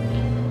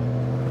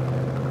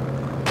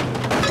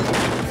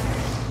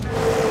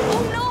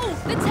 Oh no!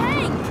 The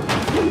tank!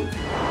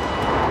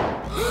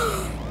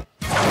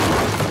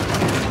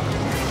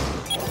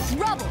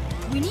 Rubble,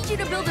 we need you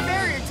to build a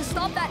barrier to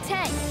stop that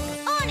tank.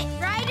 On it,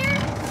 Ryder.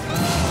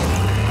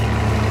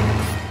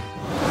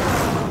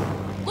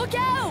 Look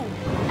out!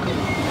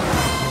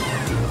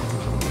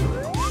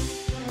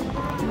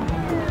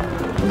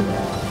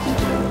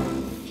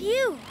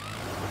 Phew.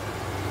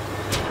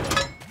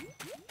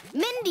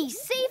 Mindy's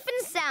safe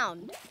and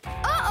sound.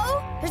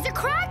 Uh-oh, there's a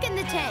crack in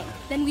the tank.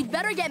 Then we'd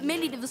better get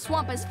Mindy to the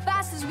swamp as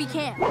fast as we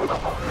can.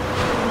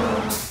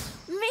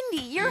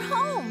 Mindy, you're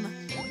home.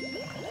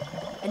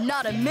 And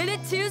not a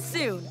minute too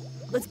soon.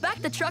 Let's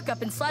back the truck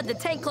up and slide the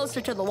tank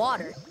closer to the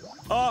water.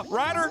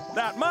 Ryder,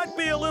 that might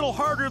be a little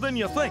harder than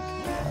you think.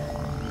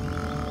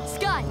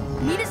 Sky,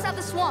 meet us at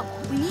the swamp.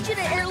 We need you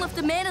to airlift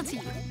the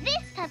manatee.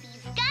 This puppy's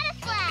gotta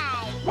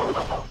fly.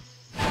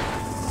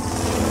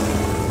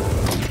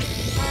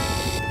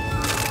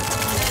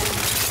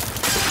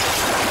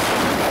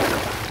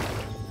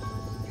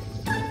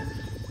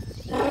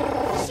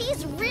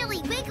 She's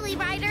really wiggly,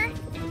 Ryder.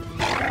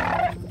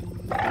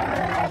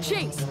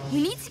 Chase,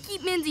 we need to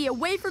keep Mindy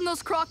away from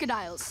those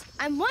crocodiles.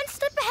 I'm one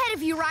step ahead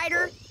of you,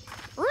 Ryder.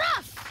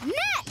 Rough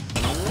net!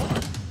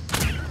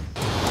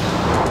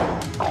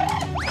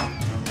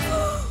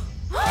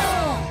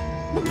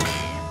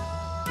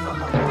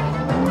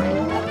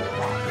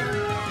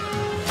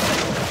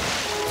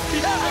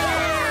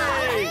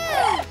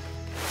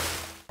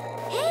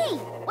 Hey,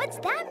 what's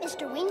that,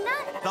 Mr.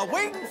 Wingnut? The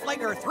Wing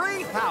Flinger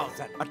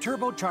 3000, a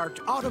turbocharged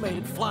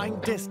automated flying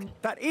disc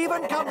that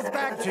even comes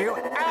back to you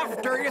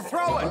after you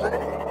throw it.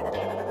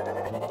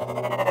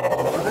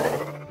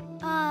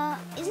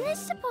 Isn't it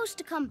supposed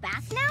to come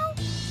back now?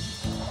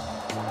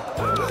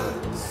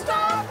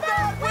 Stop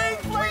that wing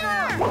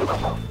flinger!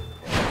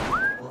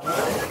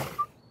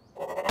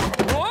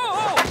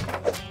 Whoa!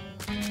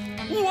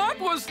 What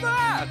was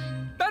that?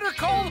 Better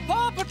call the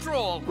Paw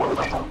Patrol.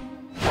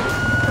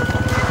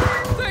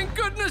 Thank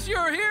goodness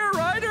you're here,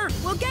 Ryder.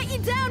 We'll get you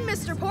down,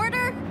 Mr.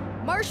 Porter.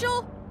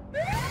 Marshall?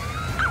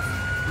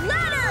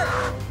 Ladder!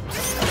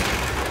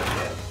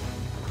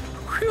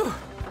 Phew.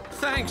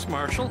 Thanks,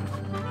 Marshall.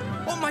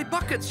 Oh, my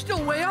bucket's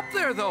still way up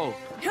there, though.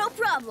 No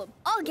problem.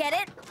 I'll get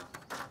it.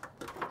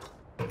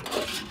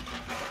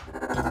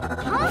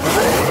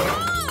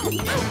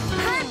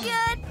 I'm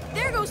good.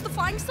 There goes the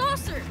final flying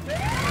saucer.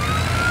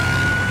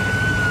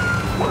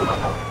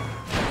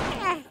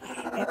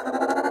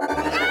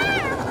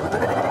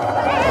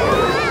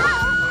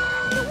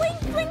 The wing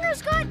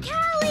flinger's got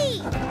Callie!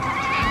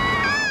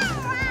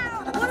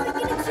 What are we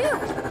gonna do?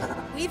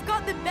 We've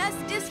got the best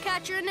disc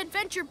catcher in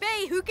Adventure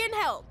Bay who can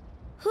help.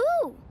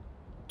 Who?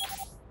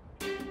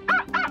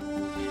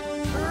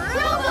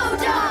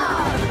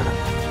 Robo-Dog!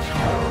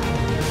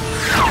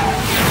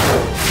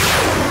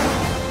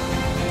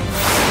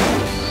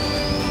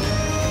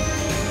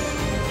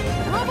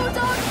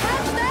 Robo-Dog,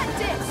 catch that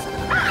disc!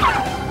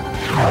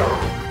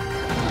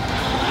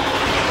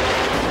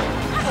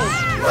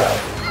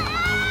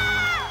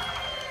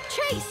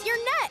 Chase, your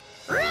net!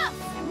 Ruff!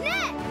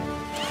 Net!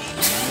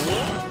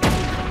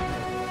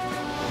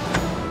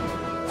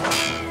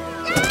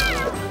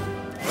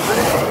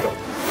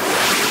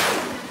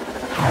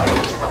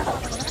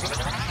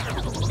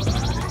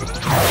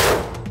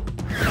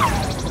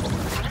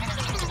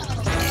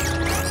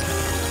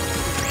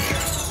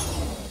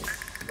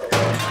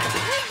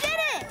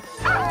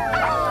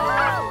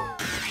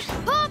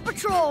 Paw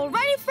Patrol,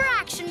 ready for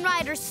action,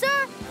 Riders,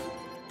 sir!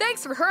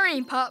 Thanks for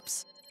hurrying,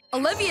 Pups.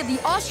 Olivia the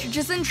ostrich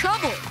is in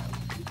trouble.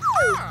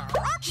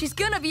 She's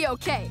gonna be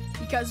okay,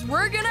 because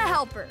we're gonna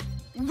help her.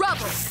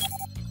 Rubble!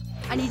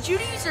 I need you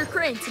to use your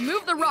crane to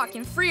move the rock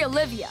and free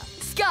Olivia.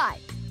 Sky!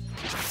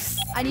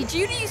 I need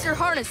you to use your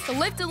harness to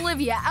lift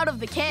Olivia out of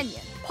the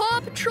canyon.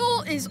 Paw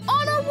Patrol is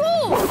on a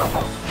roll!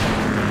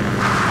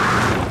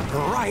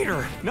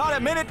 Ryder, not a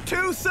minute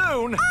too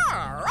soon!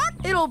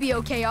 It'll be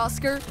okay,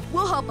 Oscar.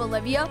 We'll help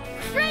Olivia.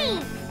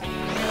 Crane!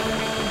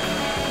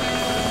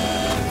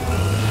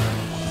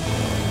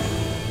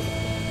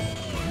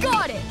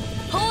 Got it!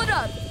 Pull it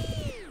up!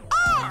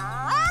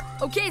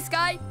 Okay,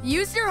 Sky,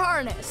 use your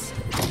harness.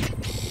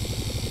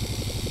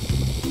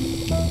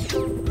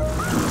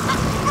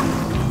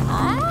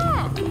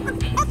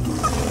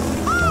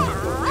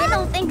 I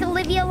don't think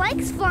Olivia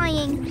likes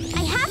flying.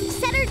 I have to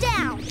set her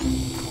down.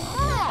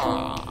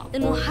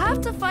 Then we'll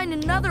have to find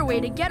another way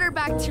to get her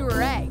back to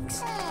her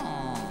eggs.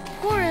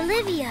 Poor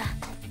Olivia.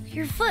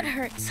 Your foot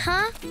hurts,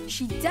 huh?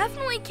 She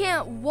definitely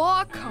can't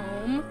walk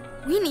home.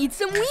 We need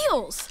some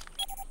wheels.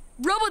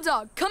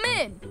 Robo-Dog, come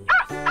in.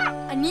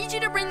 I need you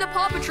to bring the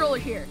Paw Patroller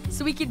here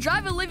so we can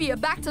drive Olivia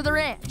back to the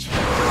ranch.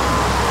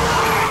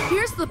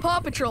 Here's the Paw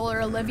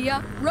Patroller,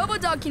 Olivia.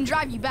 Robo-Dog can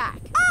drive you back.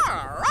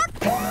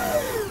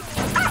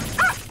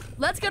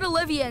 Let's get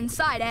Olivia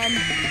inside and...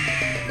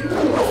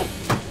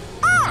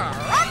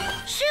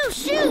 Shoo,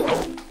 shoo!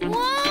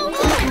 Whoa!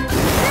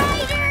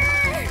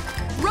 Ryder!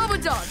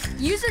 Robo-Dog,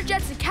 use your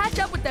jets to catch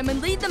up with them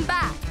and lead them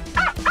back.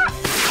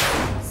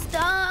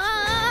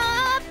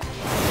 Stop!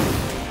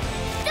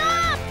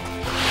 Stop!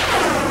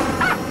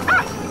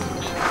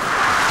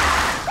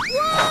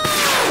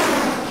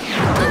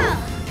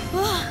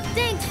 Whoa!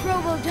 Thanks,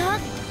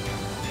 Robo-Dog.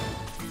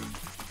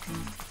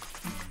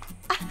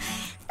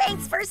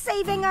 Thanks for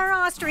saving our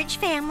ostrich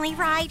family,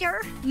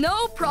 Ryder.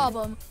 No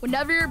problem.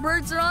 Whenever your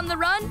birds are on the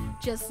run,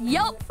 just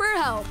yelp for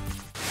help.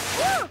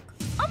 Look!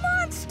 A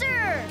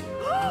monster!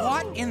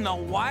 What in the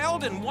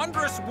wild and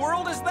wondrous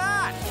world is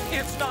that?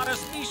 It's not a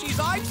species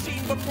I've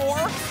seen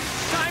before.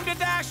 Time to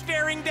dash,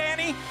 Daring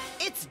Danny.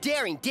 It's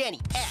Daring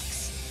Danny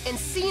X. And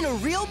seeing a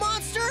real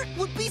monster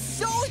would be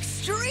so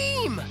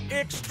extreme.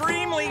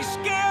 Extremely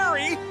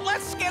scary.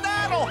 Let's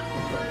skedaddle.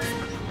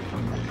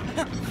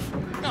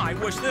 I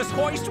wish this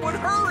hoist would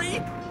hurry.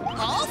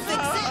 I'll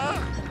fix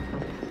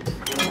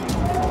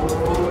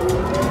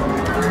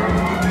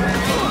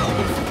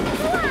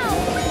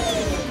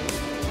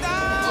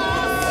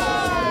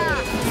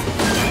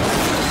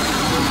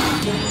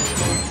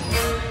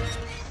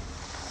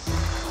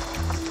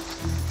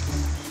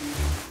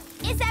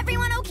it. Is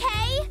everyone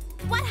okay?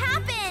 What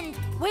happened?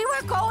 We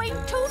were going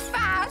too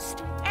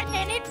fast, and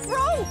then it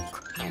broke.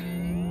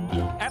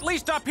 At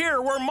least up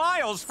here, we're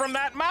miles from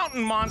that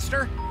mountain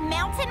monster.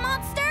 Mountain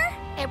monster?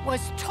 It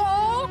was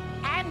tall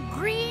and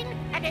green,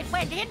 and it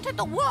went into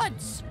the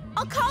woods.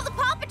 I'll call the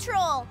Paw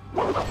Patrol.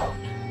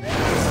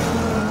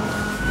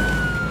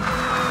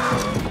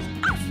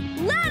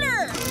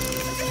 Ladder!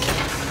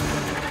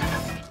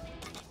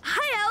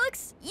 Hi,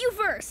 Alex. You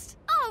first.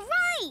 All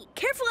right.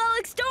 Careful,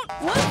 Alex. Don't...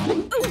 What?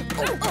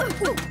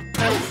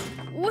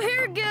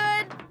 We're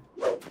good.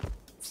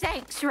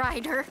 Thanks,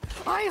 Ryder.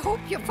 I hope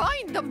you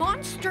find the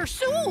monster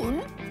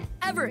soon.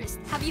 Everest,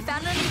 have you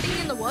found anything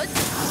in the woods?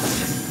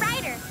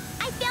 Ryder,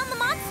 I found the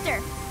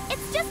monster.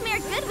 It's just Mayor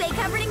Goodway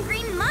covered in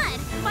green mud.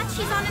 But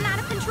she's on an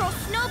out-of-control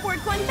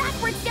snowboard going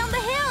backwards down the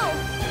hill.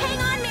 Hang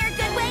on, Mayor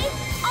Goodway.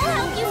 I'll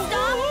help you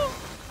stop.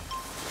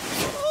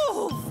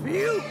 Oh,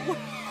 phew.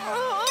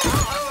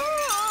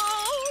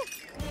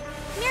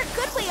 Mayor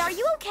Goodway, are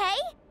you okay?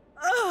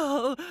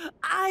 Oh,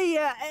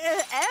 I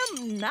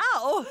am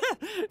now.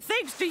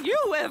 Thanks to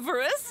you,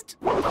 Everest.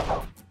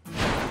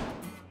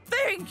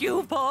 Thank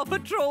you, Paw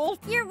Patrol.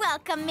 You're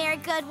welcome, Mayor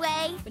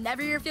Goodway.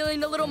 Whenever you're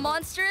feeling a little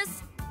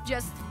monstrous,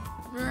 just...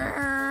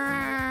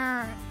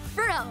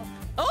 for help.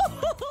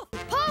 Oh!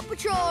 Paw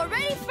Patrol,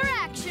 ready for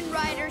action,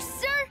 Riders,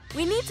 sir.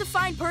 We need to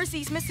find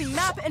Percy's missing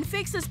map and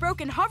fix his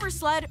broken hover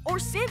sled, or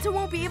Santa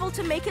won't be able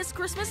to make his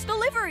Christmas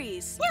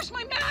deliveries. Where's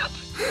my map?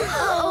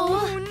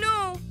 Oh,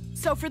 no.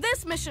 So for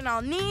this mission,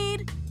 I'll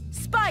need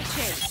Spy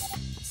Chase.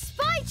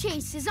 Spy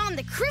Chase is on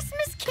the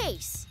Christmas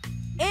case.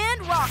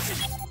 And Rocky.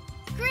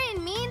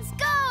 Green means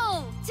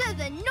go to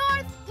the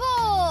North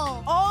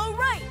Pole. All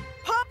right.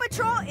 Paw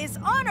Patrol is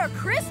on our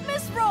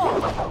Christmas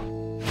roll.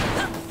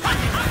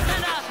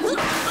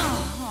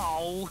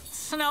 Oh,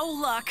 snow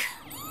luck.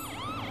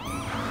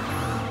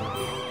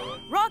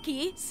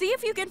 Rocky, see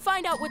if you can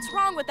find out what's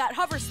wrong with that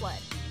hover sled.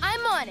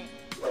 I'm on it.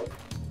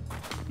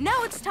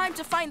 Now it's time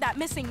to find that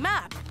missing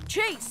map.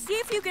 Chase, see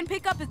if you can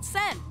pick up its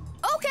scent.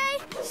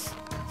 Okay.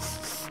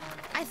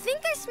 I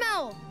think I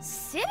smell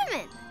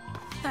cinnamon.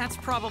 That's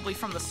probably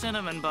from the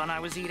cinnamon bun I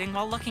was eating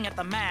while looking at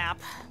the map.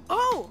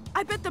 Oh,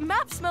 I bet the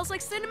map smells like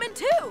cinnamon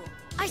too.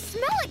 I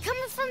smell it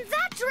coming from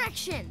that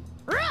direction.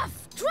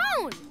 Rough,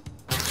 drone.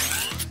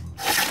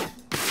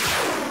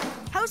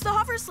 How's the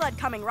hover sled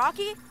coming,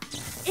 Rocky?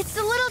 It's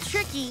a little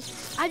tricky.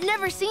 I've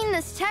never seen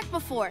this tech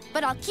before,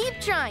 but I'll keep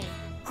trying.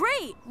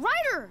 Great.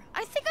 Ryder,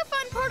 I think I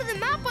found part of the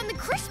map on the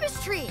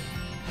Christmas tree.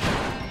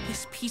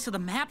 This piece of the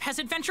map has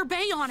Adventure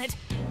Bay on it.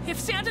 If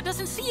Santa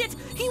doesn't see it,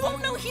 he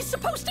won't know he's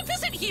supposed to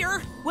visit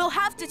here. We'll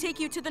have to take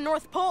you to the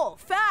North Pole,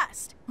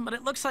 fast. But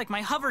it looks like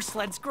my hover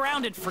sled's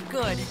grounded for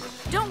good.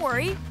 Don't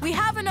worry, we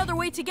have another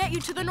way to get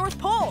you to the North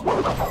Pole.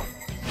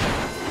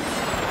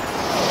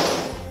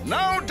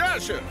 No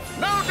Dasher,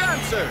 no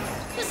Dancer.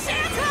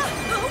 Santa,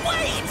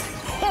 wait!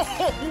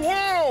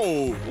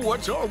 Whoa!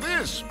 What's all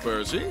this,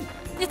 Percy?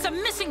 It's a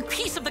missing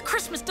piece of the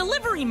Christmas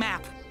delivery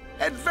map.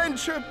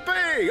 Adventure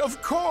Bay,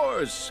 of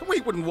course. We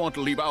wouldn't want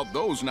to leave out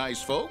those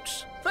nice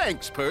folks.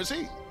 Thanks,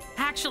 Percy.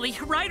 Actually,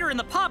 Ryder and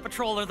the Paw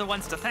Patrol are the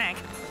ones to thank.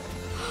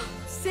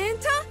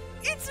 Santa?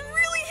 It's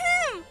really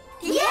him!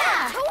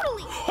 Yeah,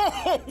 totally!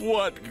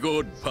 What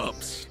good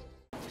pups.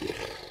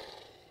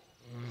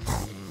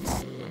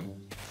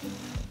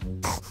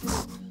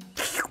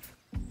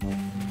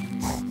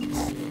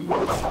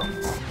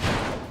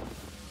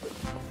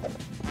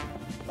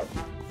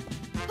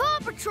 Paw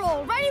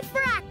Patrol, ready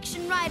for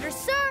action, Ryder,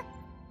 sir.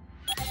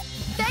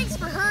 Thanks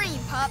for hurrying,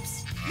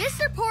 pups.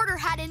 Mr. Porter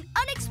had an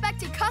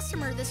unexpected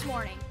customer this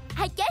morning.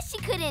 I guess she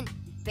couldn't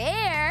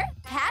bear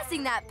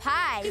passing that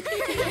pie.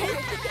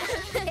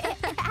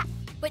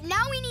 But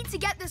now we need to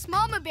get this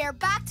mama bear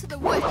back to the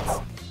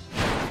woods.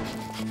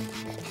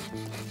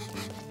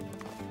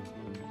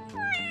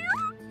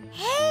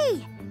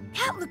 Hey,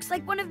 that looks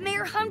like one of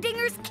Mayor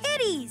Humdinger's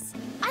kitties.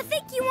 I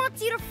think he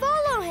wants you to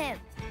follow him.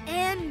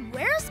 And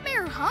where's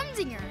Mayor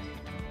Humdinger?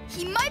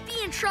 He might be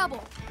in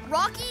trouble.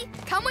 Rocky,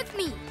 come with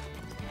me.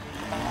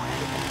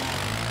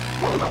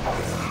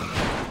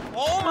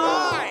 Oh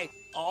my!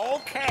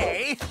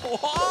 Okay.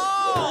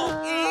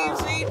 Whoa!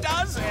 Easy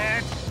does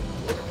it.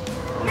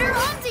 Mayor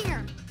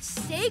Humdinger,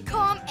 stay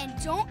calm and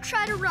don't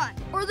try to run,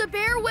 or the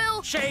bear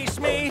will... Chase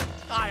me?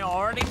 I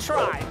already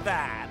tried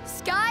that.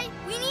 Sky,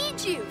 we need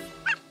you.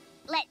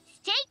 Let's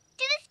take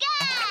to the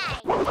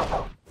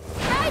sky.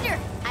 Ryder,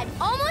 I'm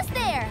almost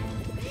there.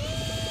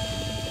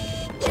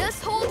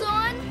 Just hold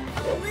on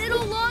a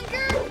little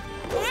longer,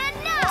 and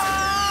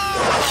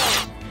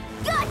now!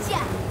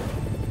 Gotcha!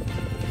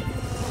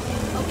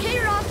 Okay,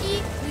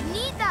 Rocky, we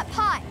need that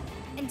pie.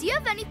 And do you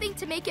have anything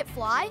to make it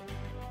fly?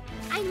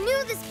 I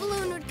knew this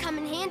balloon would come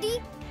in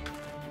handy.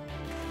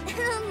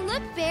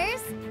 Look,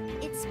 Bears,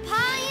 it's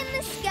pie in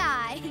the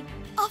sky.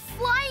 A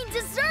flying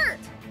dessert!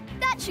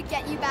 That should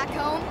get you back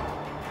home.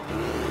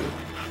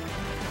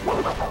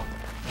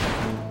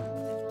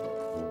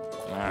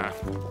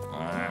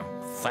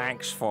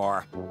 Thanks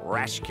for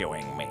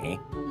rescuing me.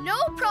 No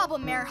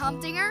problem, Mayor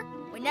Humdinger.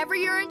 Whenever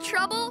you're in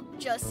trouble,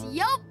 just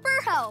yelp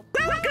for help.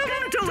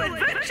 Welcome to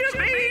Adventure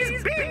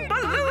Bay's Big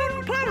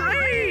Balloon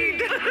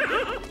Parade!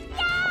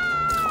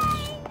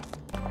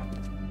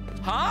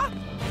 Huh?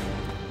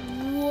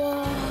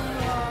 Whoa.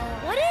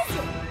 What is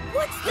it?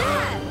 What's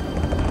that?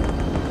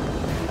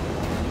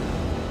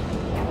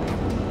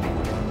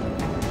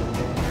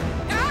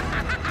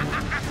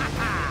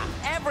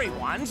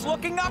 Everyone's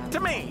looking up to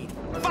me.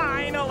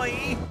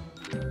 Finally!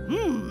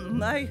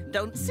 I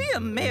don't see a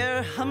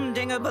Mayor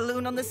Humdinger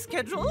balloon on the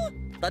schedule.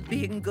 But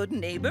being good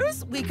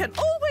neighbors, we can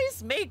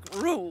always make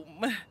room.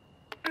 Mayor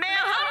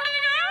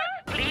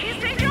Humdinger, please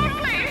take your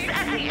place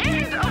at the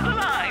end of the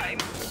line.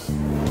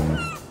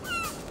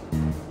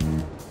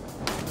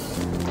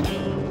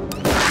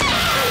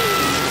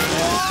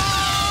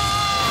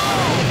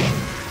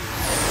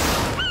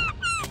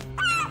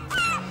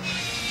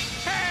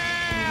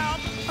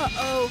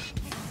 Uh-oh.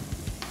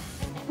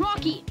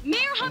 Rocky,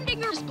 Mayor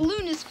Humdinger's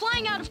balloon is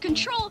flying out of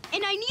control,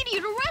 and I need you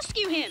to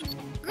rescue him.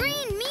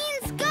 Green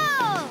means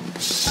go!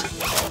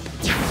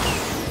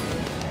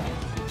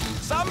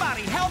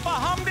 Somebody help a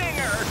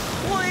humdinger,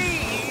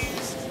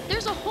 please!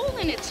 There's a hole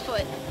in its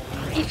foot.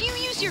 If you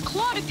use your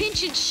claw to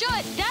pinch it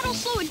shut, that'll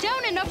slow it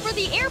down enough for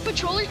the air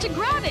patroller to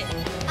grab it.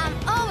 I'm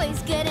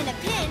always good in a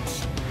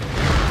pinch.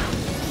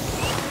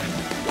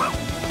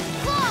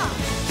 Claw!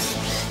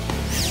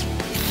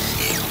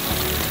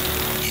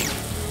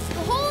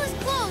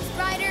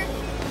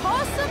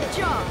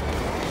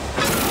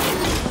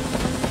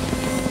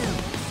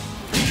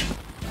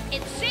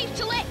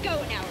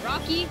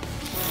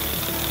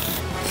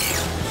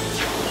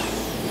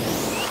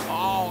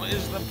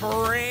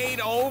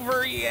 parade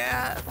over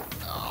yet?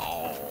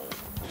 Oh.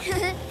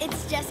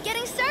 It's just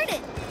getting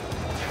started.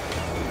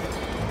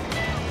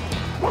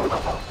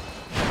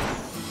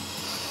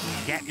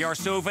 Get your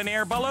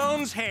souvenir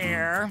balloons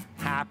here.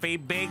 Happy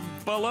Big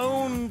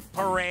Balloon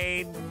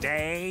Parade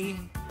Day.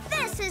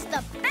 This is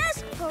the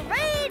best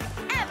parade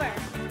ever!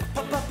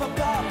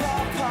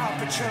 Paw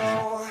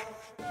Patrol.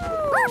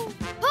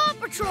 Paw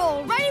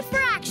Patrol, ready for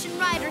action,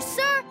 riders,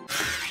 sir.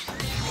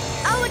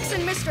 Alex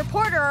and Mr.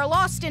 Porter are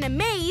lost in a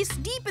maze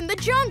deep in the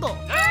jungle.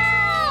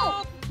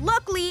 Help!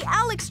 Luckily,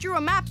 Alex drew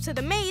a map to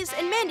the maze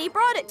and Mandy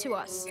brought it to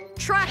us.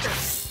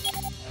 Trackers.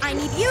 I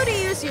need you to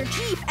use your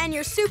Jeep and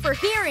your super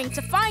hearing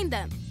to find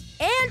them.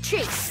 And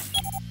Chase.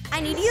 I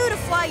need you to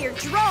fly your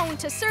drone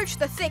to search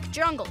the thick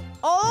jungle.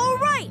 All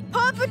right,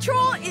 Paw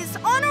Patrol is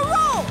on a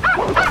roll!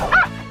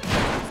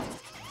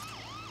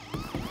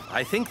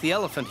 I think the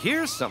elephant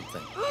hears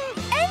something.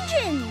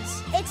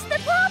 Engines! It's the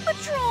Paw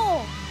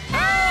Patrol!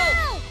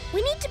 Ow!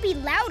 We need to be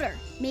louder.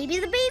 Maybe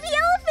the baby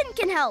elephant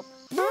can help.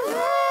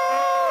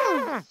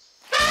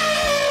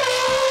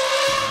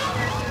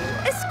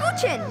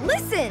 Escuchen,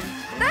 listen.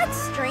 That's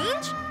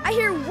strange. I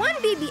hear one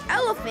baby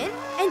elephant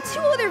and two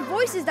other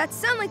voices that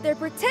sound like they're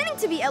pretending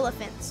to be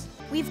elephants.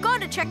 We've got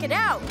to check it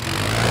out.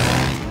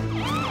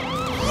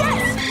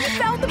 Yes, we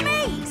found the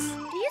maze.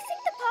 Do you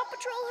think the Paw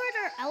Patrol heard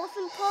our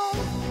elephant call?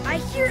 I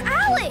hear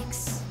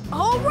Alex.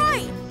 All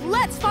right,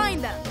 let's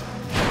find them.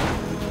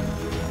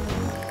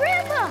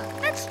 Grandpa,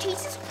 that's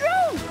Chase's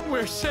drone.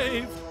 We're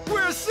saved!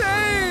 We're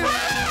saved!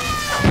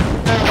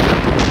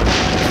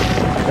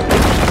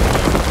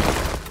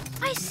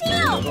 I see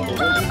him!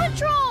 Paw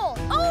Patrol!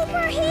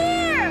 Over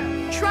here!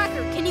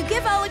 Tracker, can you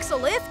give Alex a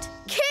lift?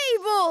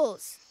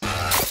 Cables!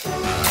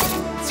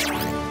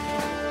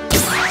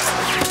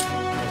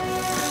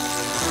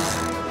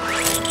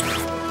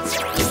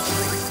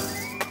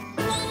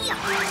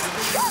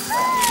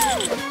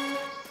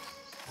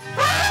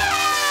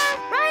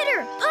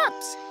 Ryder,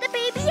 Pups, the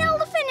baby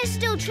elephant is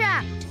still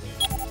trapped.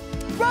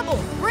 Rubble,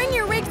 bring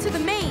your rig to the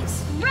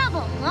maze.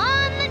 Rubble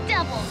on the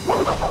double.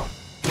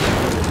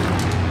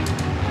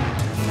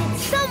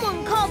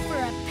 Someone called for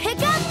a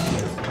pickup?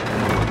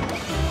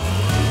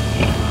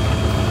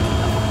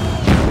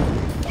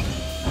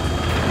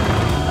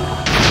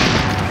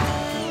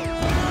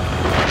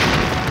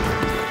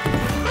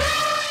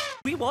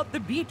 We want the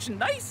beach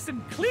nice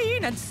and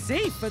clean and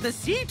safe for the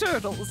sea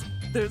turtles.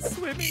 They're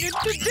swimming in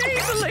today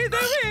to lay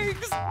their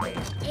eggs.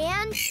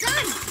 And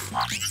done!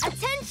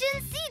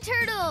 Attention, sea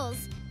turtles!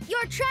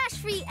 Your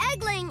trash-free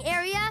egg-laying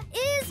area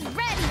is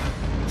ready!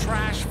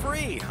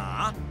 Trash-free,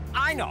 huh?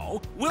 I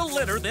know. We'll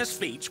litter this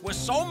beach with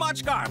so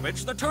much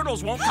garbage the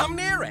turtles won't come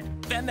near it.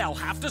 Then they'll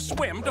have to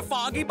swim to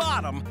Foggy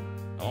Bottom.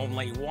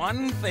 Only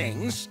one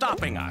thing's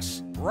stopping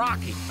us.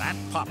 Rocky, that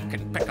pup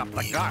can pick up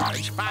the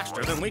garbage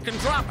faster than we can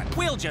drop it.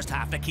 We'll just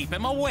have to keep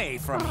him away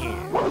from here.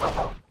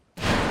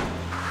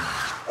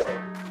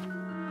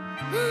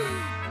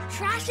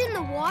 Trash in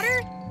the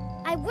water?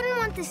 I wouldn't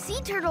want the sea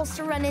turtles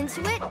to run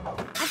into it.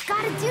 I've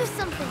got to do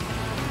something.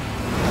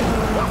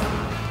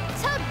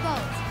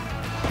 Tugboat.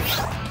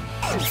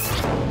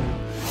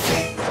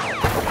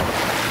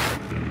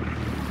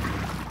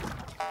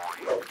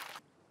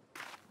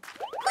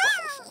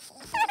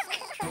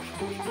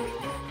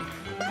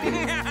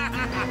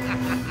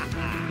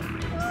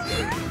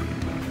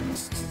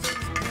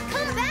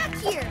 Come back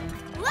here.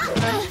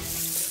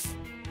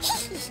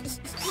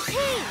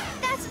 Hey,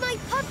 that's my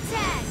pup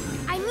tag.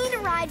 I need to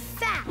ride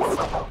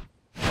fast.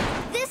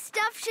 This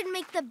stuff should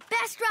make the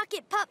best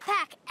rocket pup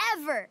pack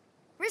ever.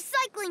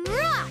 Recycling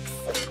rocks.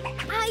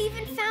 I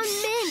even found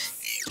mints.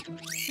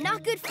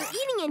 Not good for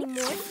eating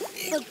anymore,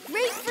 but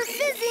great for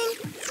fizzing.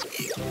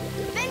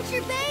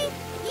 Venture Bay,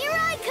 here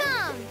I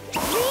come.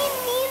 Green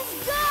means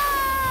go!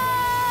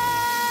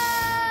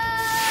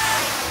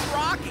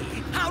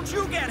 Rocky, how'd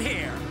you get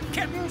here?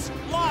 Kittens,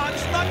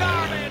 launch the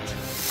garbage!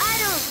 I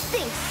don't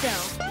think so.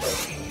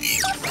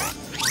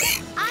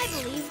 I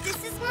believe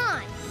this is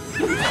mine.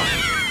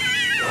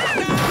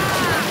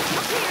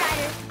 Okay,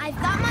 Ryder, I've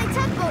got my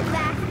tugboat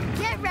back.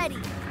 Get ready.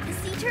 The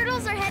sea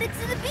turtles are headed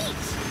to the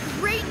beach.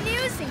 Great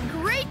news and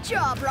great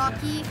job,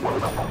 Rocky.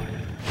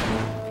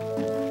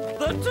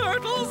 The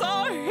turtles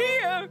are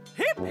here!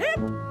 Hip, hip!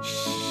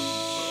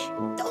 Shh!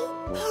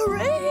 Don't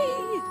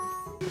parade!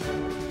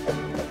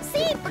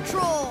 Sea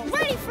Patrol,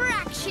 ready for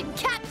action,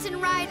 Captain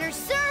Ryder,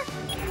 sir!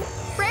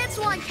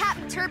 Francois and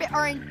Captain Turbot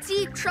are in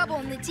deep trouble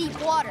in the deep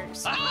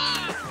waters.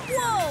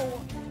 Whoa!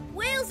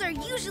 Whales are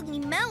usually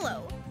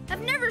mellow.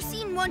 I've never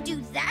seen one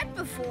do that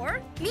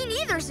before. Me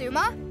neither,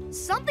 Zuma.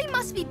 Something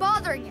must be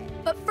bothering it.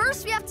 But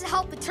first we have to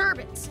help the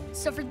turbans.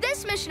 So for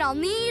this mission, I'll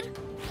need...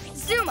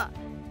 Zuma,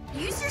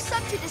 use your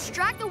sub to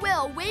distract the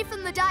whale away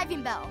from the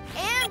diving bell.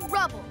 And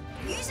Rubble,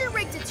 use your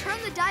rig to turn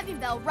the diving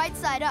bell right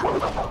side up.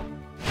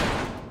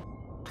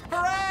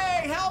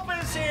 Hooray! Help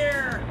is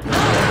here!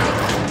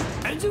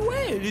 And the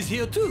whale is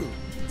here too.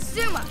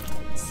 Zuma,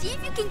 see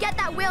if you can get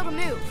that whale to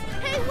move.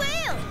 Hey,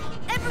 whale!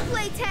 Ever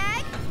play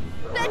tag?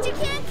 Bet you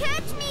can't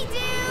catch me,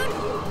 dude!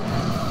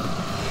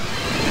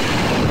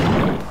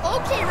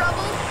 Okay,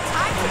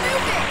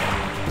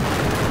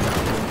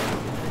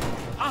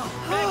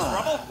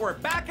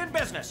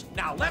 Pups.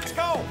 Now let's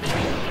go.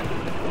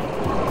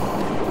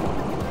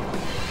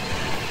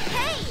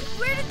 Hey,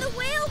 where did the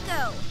whale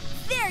go?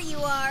 There you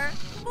are.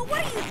 But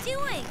what are you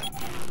doing?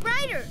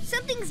 Ryder,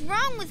 something's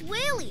wrong with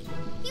Whaley.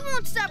 He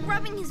won't stop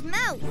rubbing his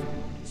mouth.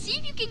 See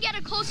if you can get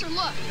a closer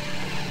look.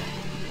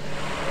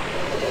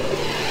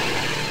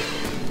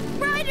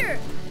 Ryder,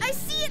 I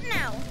see it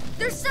now.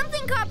 There's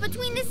something caught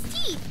between his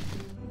teeth.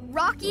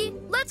 Rocky,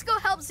 let's go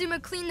help Zuma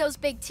clean those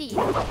big teeth.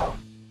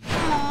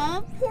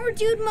 Aw, poor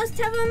dude must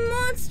have a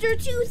monster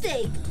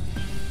toothache.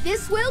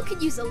 This whale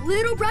could use a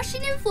little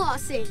brushing and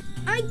flossing.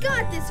 I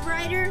got this,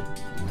 Ryder.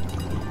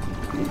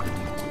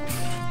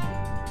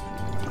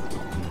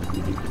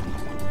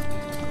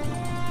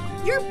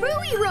 Your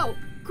buoy rope!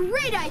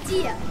 Great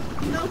idea!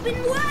 Open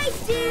wide,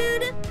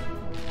 dude!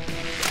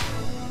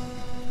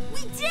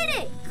 We did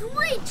it!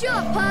 Great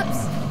job,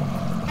 Pups!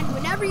 And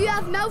whenever you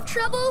have mouth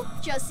trouble,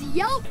 just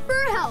yelp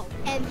for help.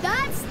 And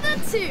that's the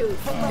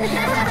tooth.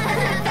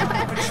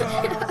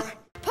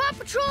 Paw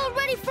Patrol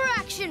ready for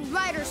action,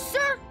 Ryder,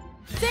 sir!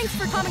 Thanks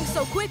for coming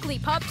so quickly,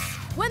 Pups.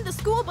 When the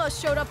school bus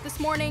showed up this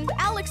morning,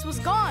 Alex was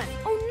gone.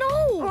 Oh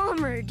no!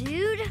 Bummer,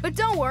 dude. But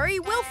don't worry,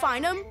 we'll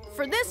find him.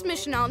 For this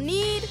mission, I'll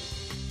need...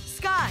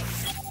 Sky.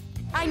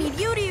 I need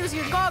you to use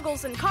your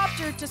goggles and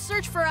copter to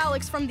search for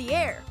Alex from the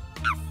air.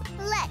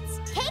 Let's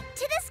take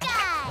to the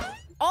sky!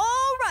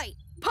 All right,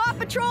 Paw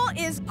Patrol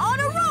is on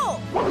a roll!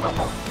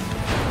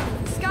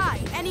 Sky,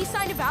 any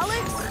sign of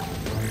Alex?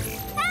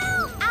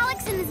 Help!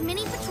 Alex and his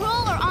mini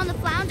patrol are on the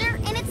flounder,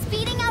 and it's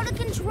speeding out of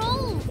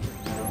control.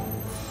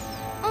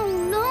 Oh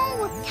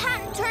no!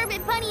 Cat and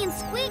Turbot, Bunny, and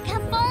Squeak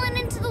have fallen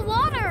into the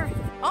water.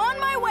 On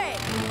my way!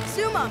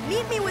 Zuma,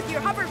 meet me with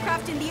your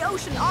hovercraft in the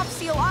ocean off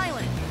Seal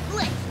Island.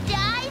 Let's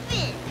dive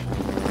in.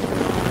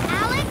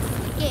 Alex,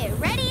 get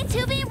ready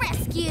to be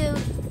rescued.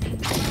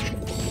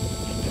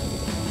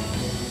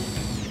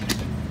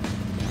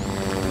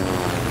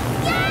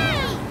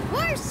 Yay!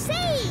 We're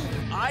safe!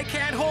 I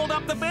can't hold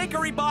up the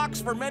bakery box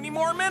for many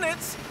more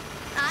minutes.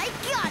 I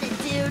got it,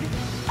 dude.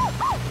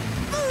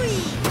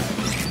 Ooh.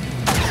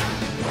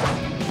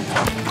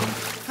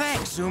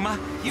 Thanks, Zuma.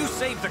 You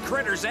saved the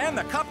critters and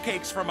the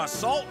cupcakes from a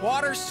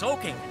saltwater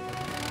soaking.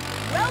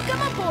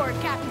 Welcome aboard,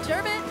 Captain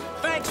Turbot.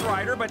 Thanks,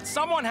 Ryder, but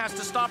someone has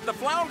to stop the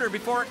flounder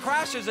before it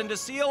crashes into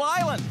Seal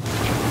Island.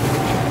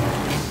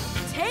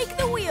 Take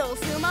the wheel,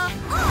 Zuma.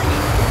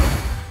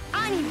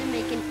 I need to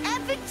make an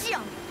epic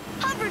jump.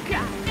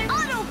 Hovercraft,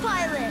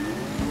 autopilot.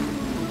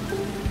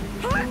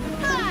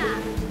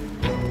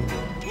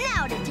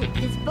 Now to take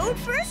this boat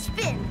for a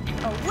spin,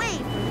 away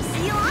from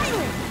Seal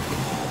Island.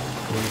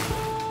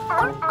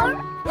 Hooray!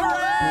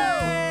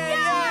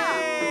 Yeah!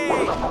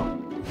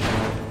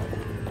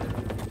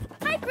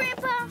 Hi,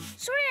 Grandpa.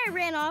 Sorry I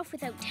ran off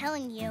without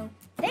telling you.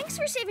 Thanks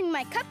for saving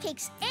my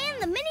cupcakes and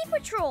the mini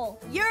patrol.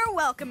 You're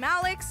welcome,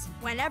 Alex.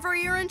 Whenever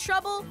you're in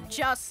trouble,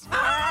 just...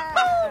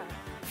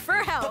 for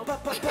help.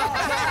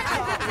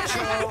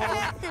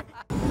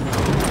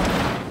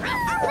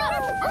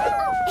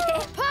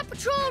 Paw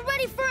Patrol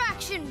ready for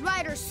action,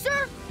 Ryder,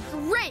 sir!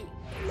 Great!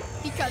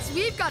 Because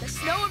we've got a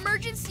snow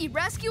emergency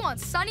rescue on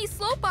Sunny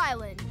Slope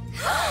Island.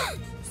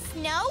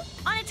 Snow?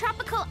 On a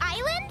tropical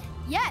island?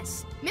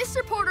 Yes.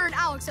 Mr. Porter and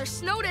Alex are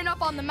snowed in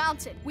up on the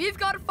mountain. We've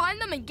got to find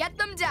them and get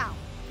them down.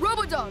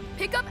 Robodog,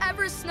 pick up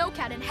Everest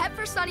Snowcat and head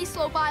for Sunny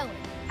Slope Island.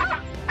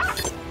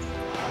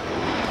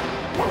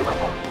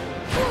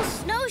 Cool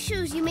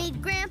snowshoes you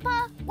made,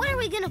 Grandpa. What are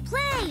we gonna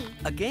play?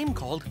 A game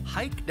called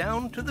Hike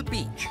Down to the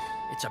Beach.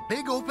 It's a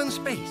big open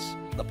space.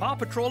 The Paw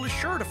Patrol is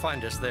sure to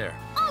find us there.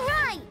 All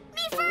right,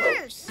 me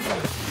first.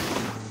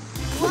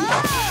 Whoa!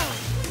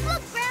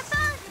 Look,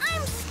 Grandpa,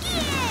 I'm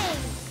skiing.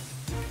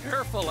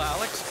 Careful,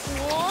 Alex.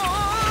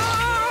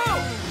 Whoa!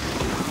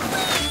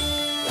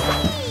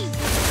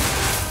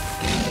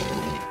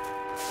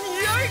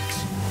 Yikes!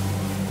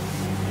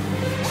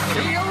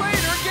 See you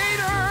later,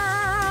 Gator!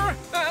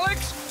 Alex,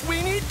 we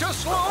need to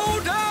slow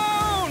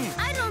down!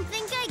 I don't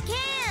think I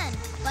can,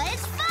 but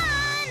it's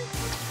fun.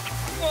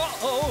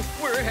 Uh-oh,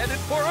 we're headed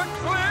for a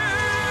cliff!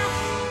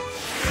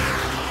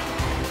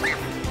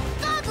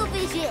 Goggle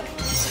vision.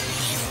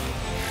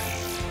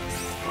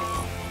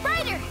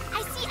 Ryder,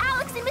 I see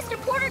Alex and Mr.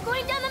 Porter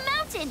going down the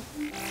mountain.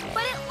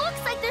 But it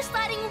looks like they're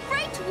sliding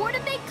right toward a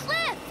big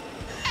cliff.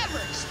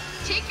 Everest,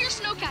 take your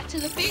snowcat to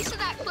the base of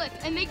that cliff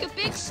and make a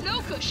big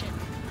snow cushion.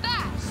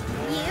 Fast!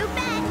 You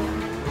bet.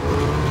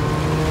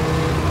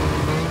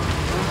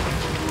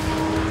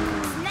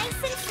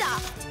 Nice and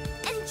soft,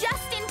 and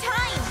just in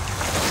time.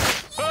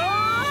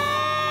 Yeah!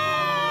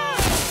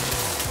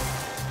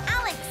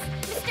 Alex,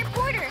 Mr.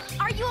 Porter,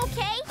 are you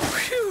okay?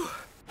 Phew.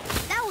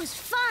 That was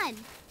fun.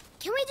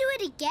 Can we do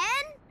it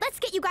again? Let's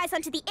get you guys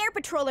onto the air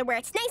patroller where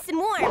it's nice and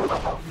warm.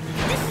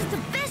 This is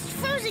the best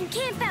frozen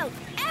camp out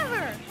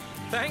ever.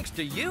 Thanks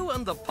to you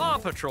and the Paw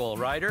Patrol,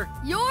 Ryder.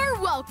 You're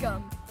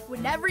welcome.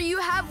 Whenever you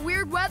have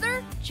weird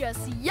weather,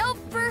 just yelp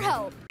for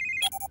help.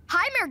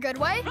 Hi, Mayor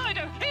Goodway.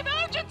 Ryder,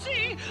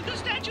 emergency! The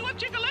statue of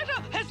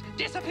Chickaletta has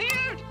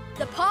disappeared!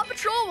 The Paw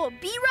Patrol will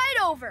be right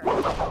over.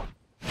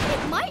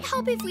 It might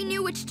help if we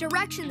knew which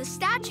direction the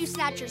statue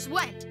snatchers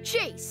went.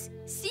 Chase,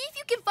 see if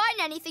you can find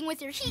anything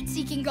with your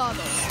heat-seeking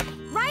goggles.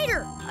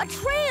 Ryder, a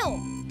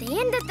trail! They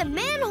end at the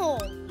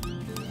manhole.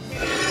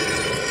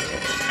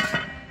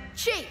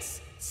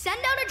 Chase, send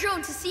out a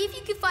drone to see if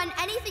you can find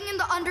anything in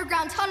the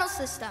underground tunnel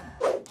system.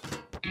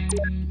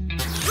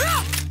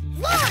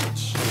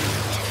 Launch!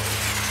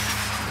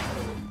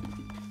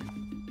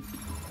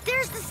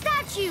 There's the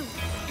statue!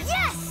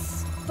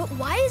 Yes! But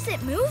why is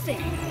it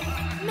moving?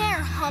 Mayor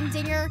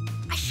Humdinger,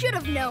 I should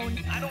have known.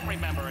 I don't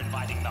remember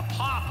inviting the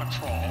PAW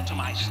Patrol to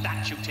my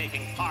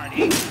statue-taking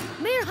party.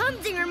 Mayor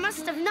Humdinger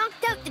must have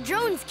knocked out the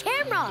drone's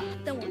camera.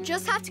 Then we'll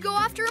just have to go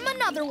after him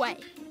another way.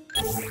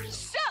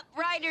 Sup,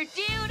 Ryder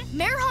dude?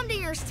 Mayor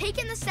Humdinger's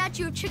taken the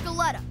statue of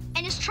Chickaletta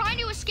and is trying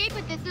to escape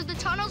with it through the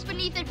tunnels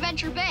beneath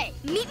Adventure Bay.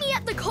 Meet me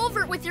at the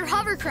culvert with your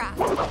hovercraft.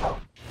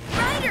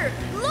 Ryder,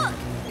 look!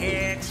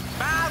 It's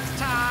bath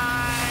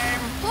time!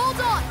 Hold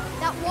on,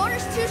 that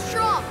water's too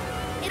strong.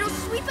 It'll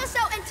sweep us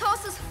out and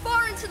toss us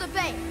far into the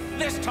bay.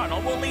 This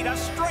tunnel will lead us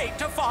straight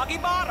to Foggy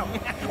Bottom.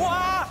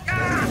 Wah!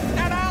 Ah!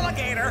 An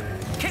alligator!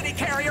 Kitty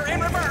carrier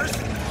in reverse!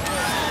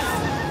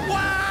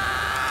 Wah!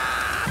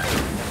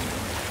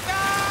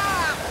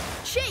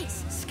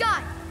 Chase,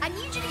 Sky, I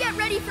need you to get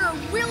ready for a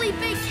really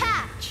big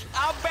catch.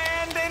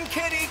 Abandon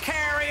kitty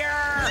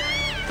carrier!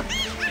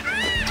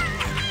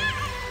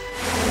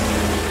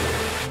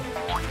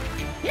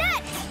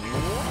 Net!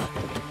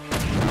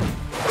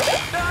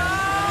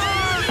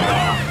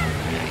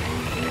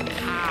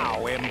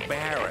 How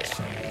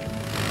embarrassing.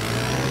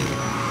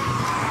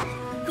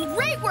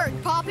 Great work,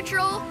 Paw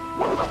Patrol.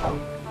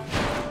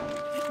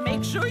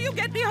 Make sure you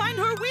get behind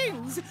her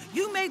wings.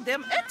 You made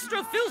them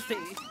extra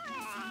filthy.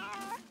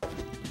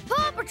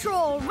 Paw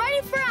Patrol,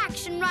 ready for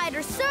action,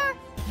 Ryder, sir.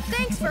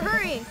 Thanks for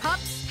hurrying,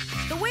 Pups.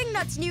 The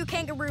Wingnut's new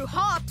kangaroo,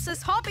 Hops,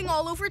 is hopping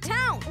all over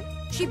town.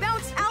 She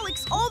bounced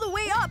Alex all the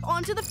way up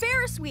onto the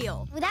Ferris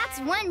wheel. Well, that's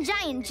one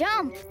giant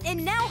jump.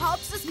 And now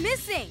Hops is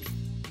missing.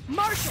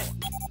 Marshall,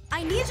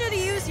 I need you to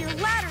use your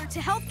ladder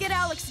to help get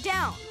Alex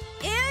down.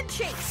 And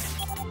Chase,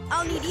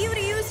 I'll need you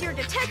to use your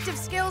detective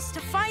skills to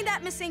find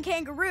that missing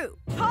kangaroo.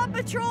 Paw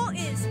Patrol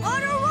is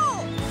on a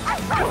roll.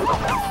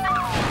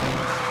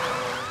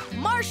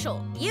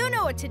 Marshall, you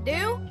know what to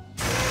do.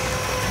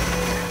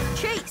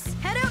 Chase,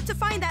 head out to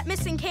find that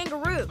missing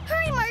kangaroo.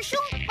 Hurry,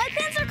 Marshall. My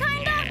pants are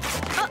kinda...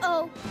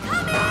 Uh-oh.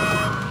 Coming!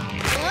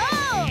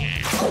 Whoa!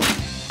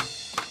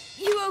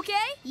 You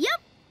okay?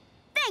 Yep.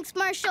 Thanks,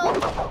 Marshall.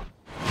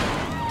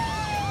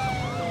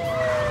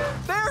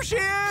 There she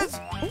is!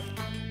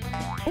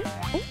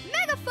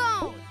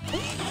 Megaphone!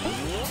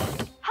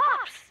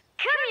 Hops!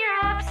 Come here,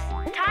 Hops.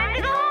 Time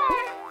to go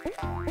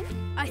home.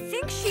 I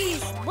think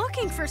she's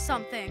looking for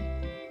something.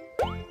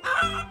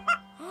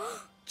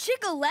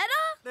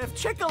 Chickaletta? If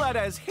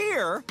Chickaletta is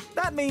here,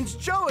 that means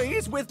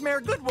Joey's with Mayor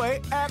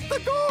Goodway at the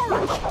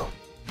gorge.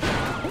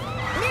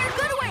 Mayor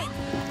Goodway!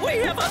 We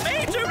have a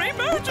major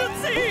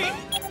emergency!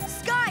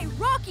 Sky,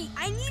 Rocky,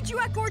 I need you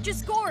at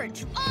Gorgeous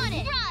Gorge. On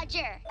it!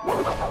 Roger!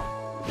 Whoa!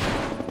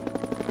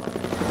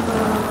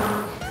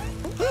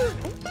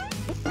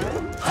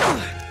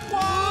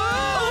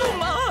 Oh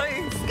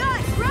my!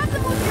 Sky, grab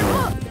them with your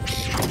hook!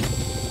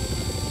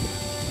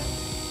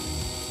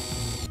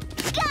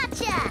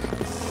 Gotcha!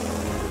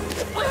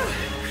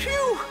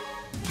 Phew!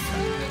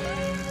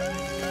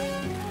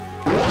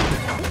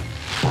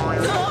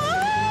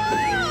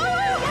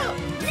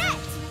 Net!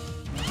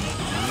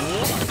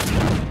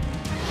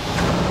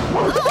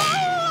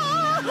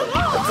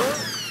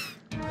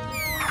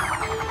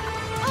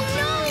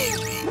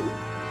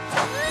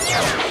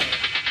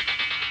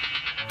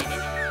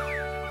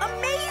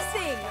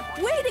 Amazing!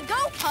 Way to go,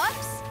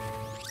 Pups!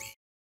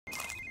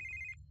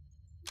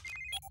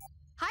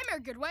 Hi,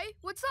 Mayor Goodway.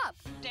 What's up?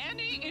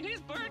 Danny in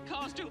his bird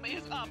costume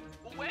is up,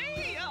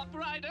 way up,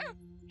 Ryder.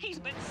 He's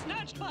been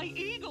snatched by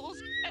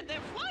eagles, and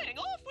they're flying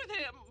off with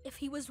him. If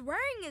he was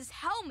wearing his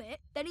helmet,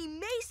 then he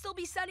may still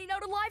be sending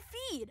out a live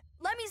feed.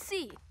 Let me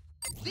see.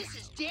 This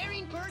is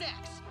Daring Bird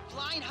X,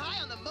 flying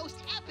high on the most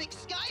epic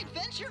sky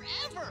adventure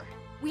ever.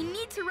 We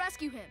need to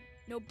rescue him.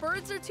 No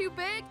birds are too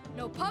big,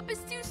 no pup is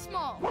too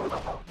small.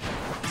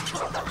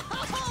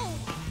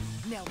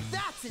 Now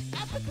that's an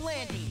epic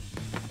landing.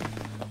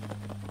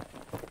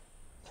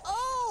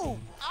 Oh,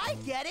 I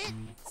get it.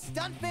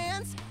 Stunt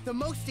fans, the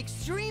most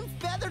extreme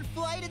feathered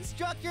flight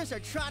instructors are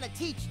trying to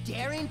teach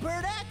Daring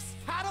Bird X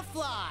how to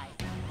fly.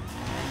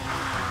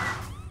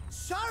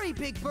 Sorry,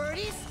 big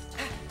birdies,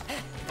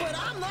 but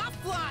I'm not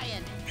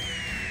flying.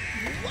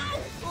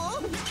 Whoa!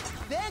 Oh,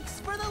 thanks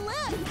for the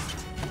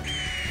lift.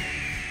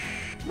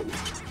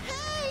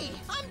 Hey,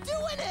 I'm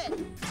doing it!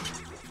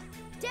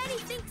 Danny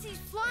thinks he's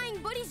flying,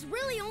 but he's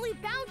really only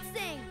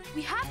bouncing.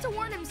 We have to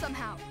warn him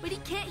somehow, but he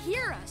can't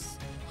hear us.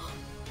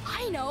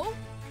 I know.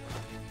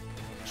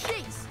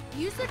 Chase,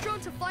 use the drone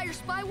to fly your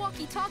spy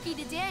walkie-talkie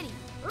to Danny.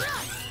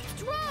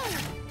 Drone!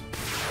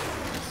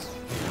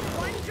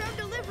 One drone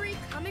delivery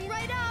coming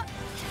right up.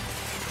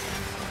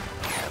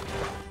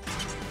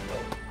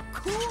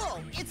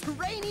 Cool! It's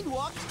raining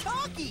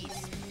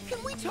walkie-talkies!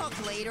 Can we talk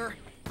later?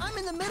 I'm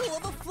in the middle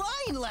of a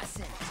flying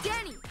lesson.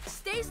 Danny,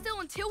 stay still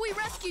until we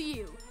rescue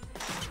you.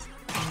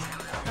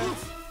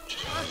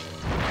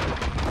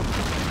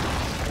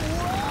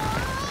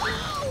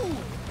 Whoa!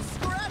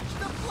 Scratch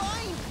the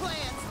flying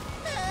plants!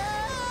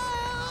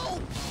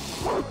 Help!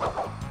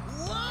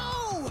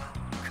 Whoa!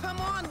 Come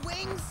on,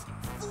 wings!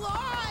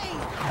 Fly!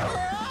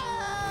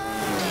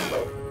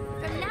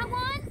 From now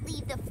on,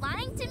 leave the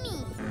flying to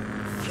me.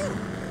 Phew!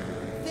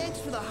 Thanks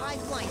for the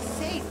high-flying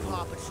save,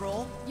 Paw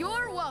Patrol.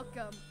 You're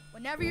welcome.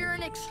 Whenever you're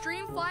in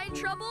extreme flying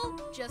trouble,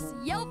 just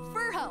yelp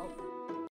for help.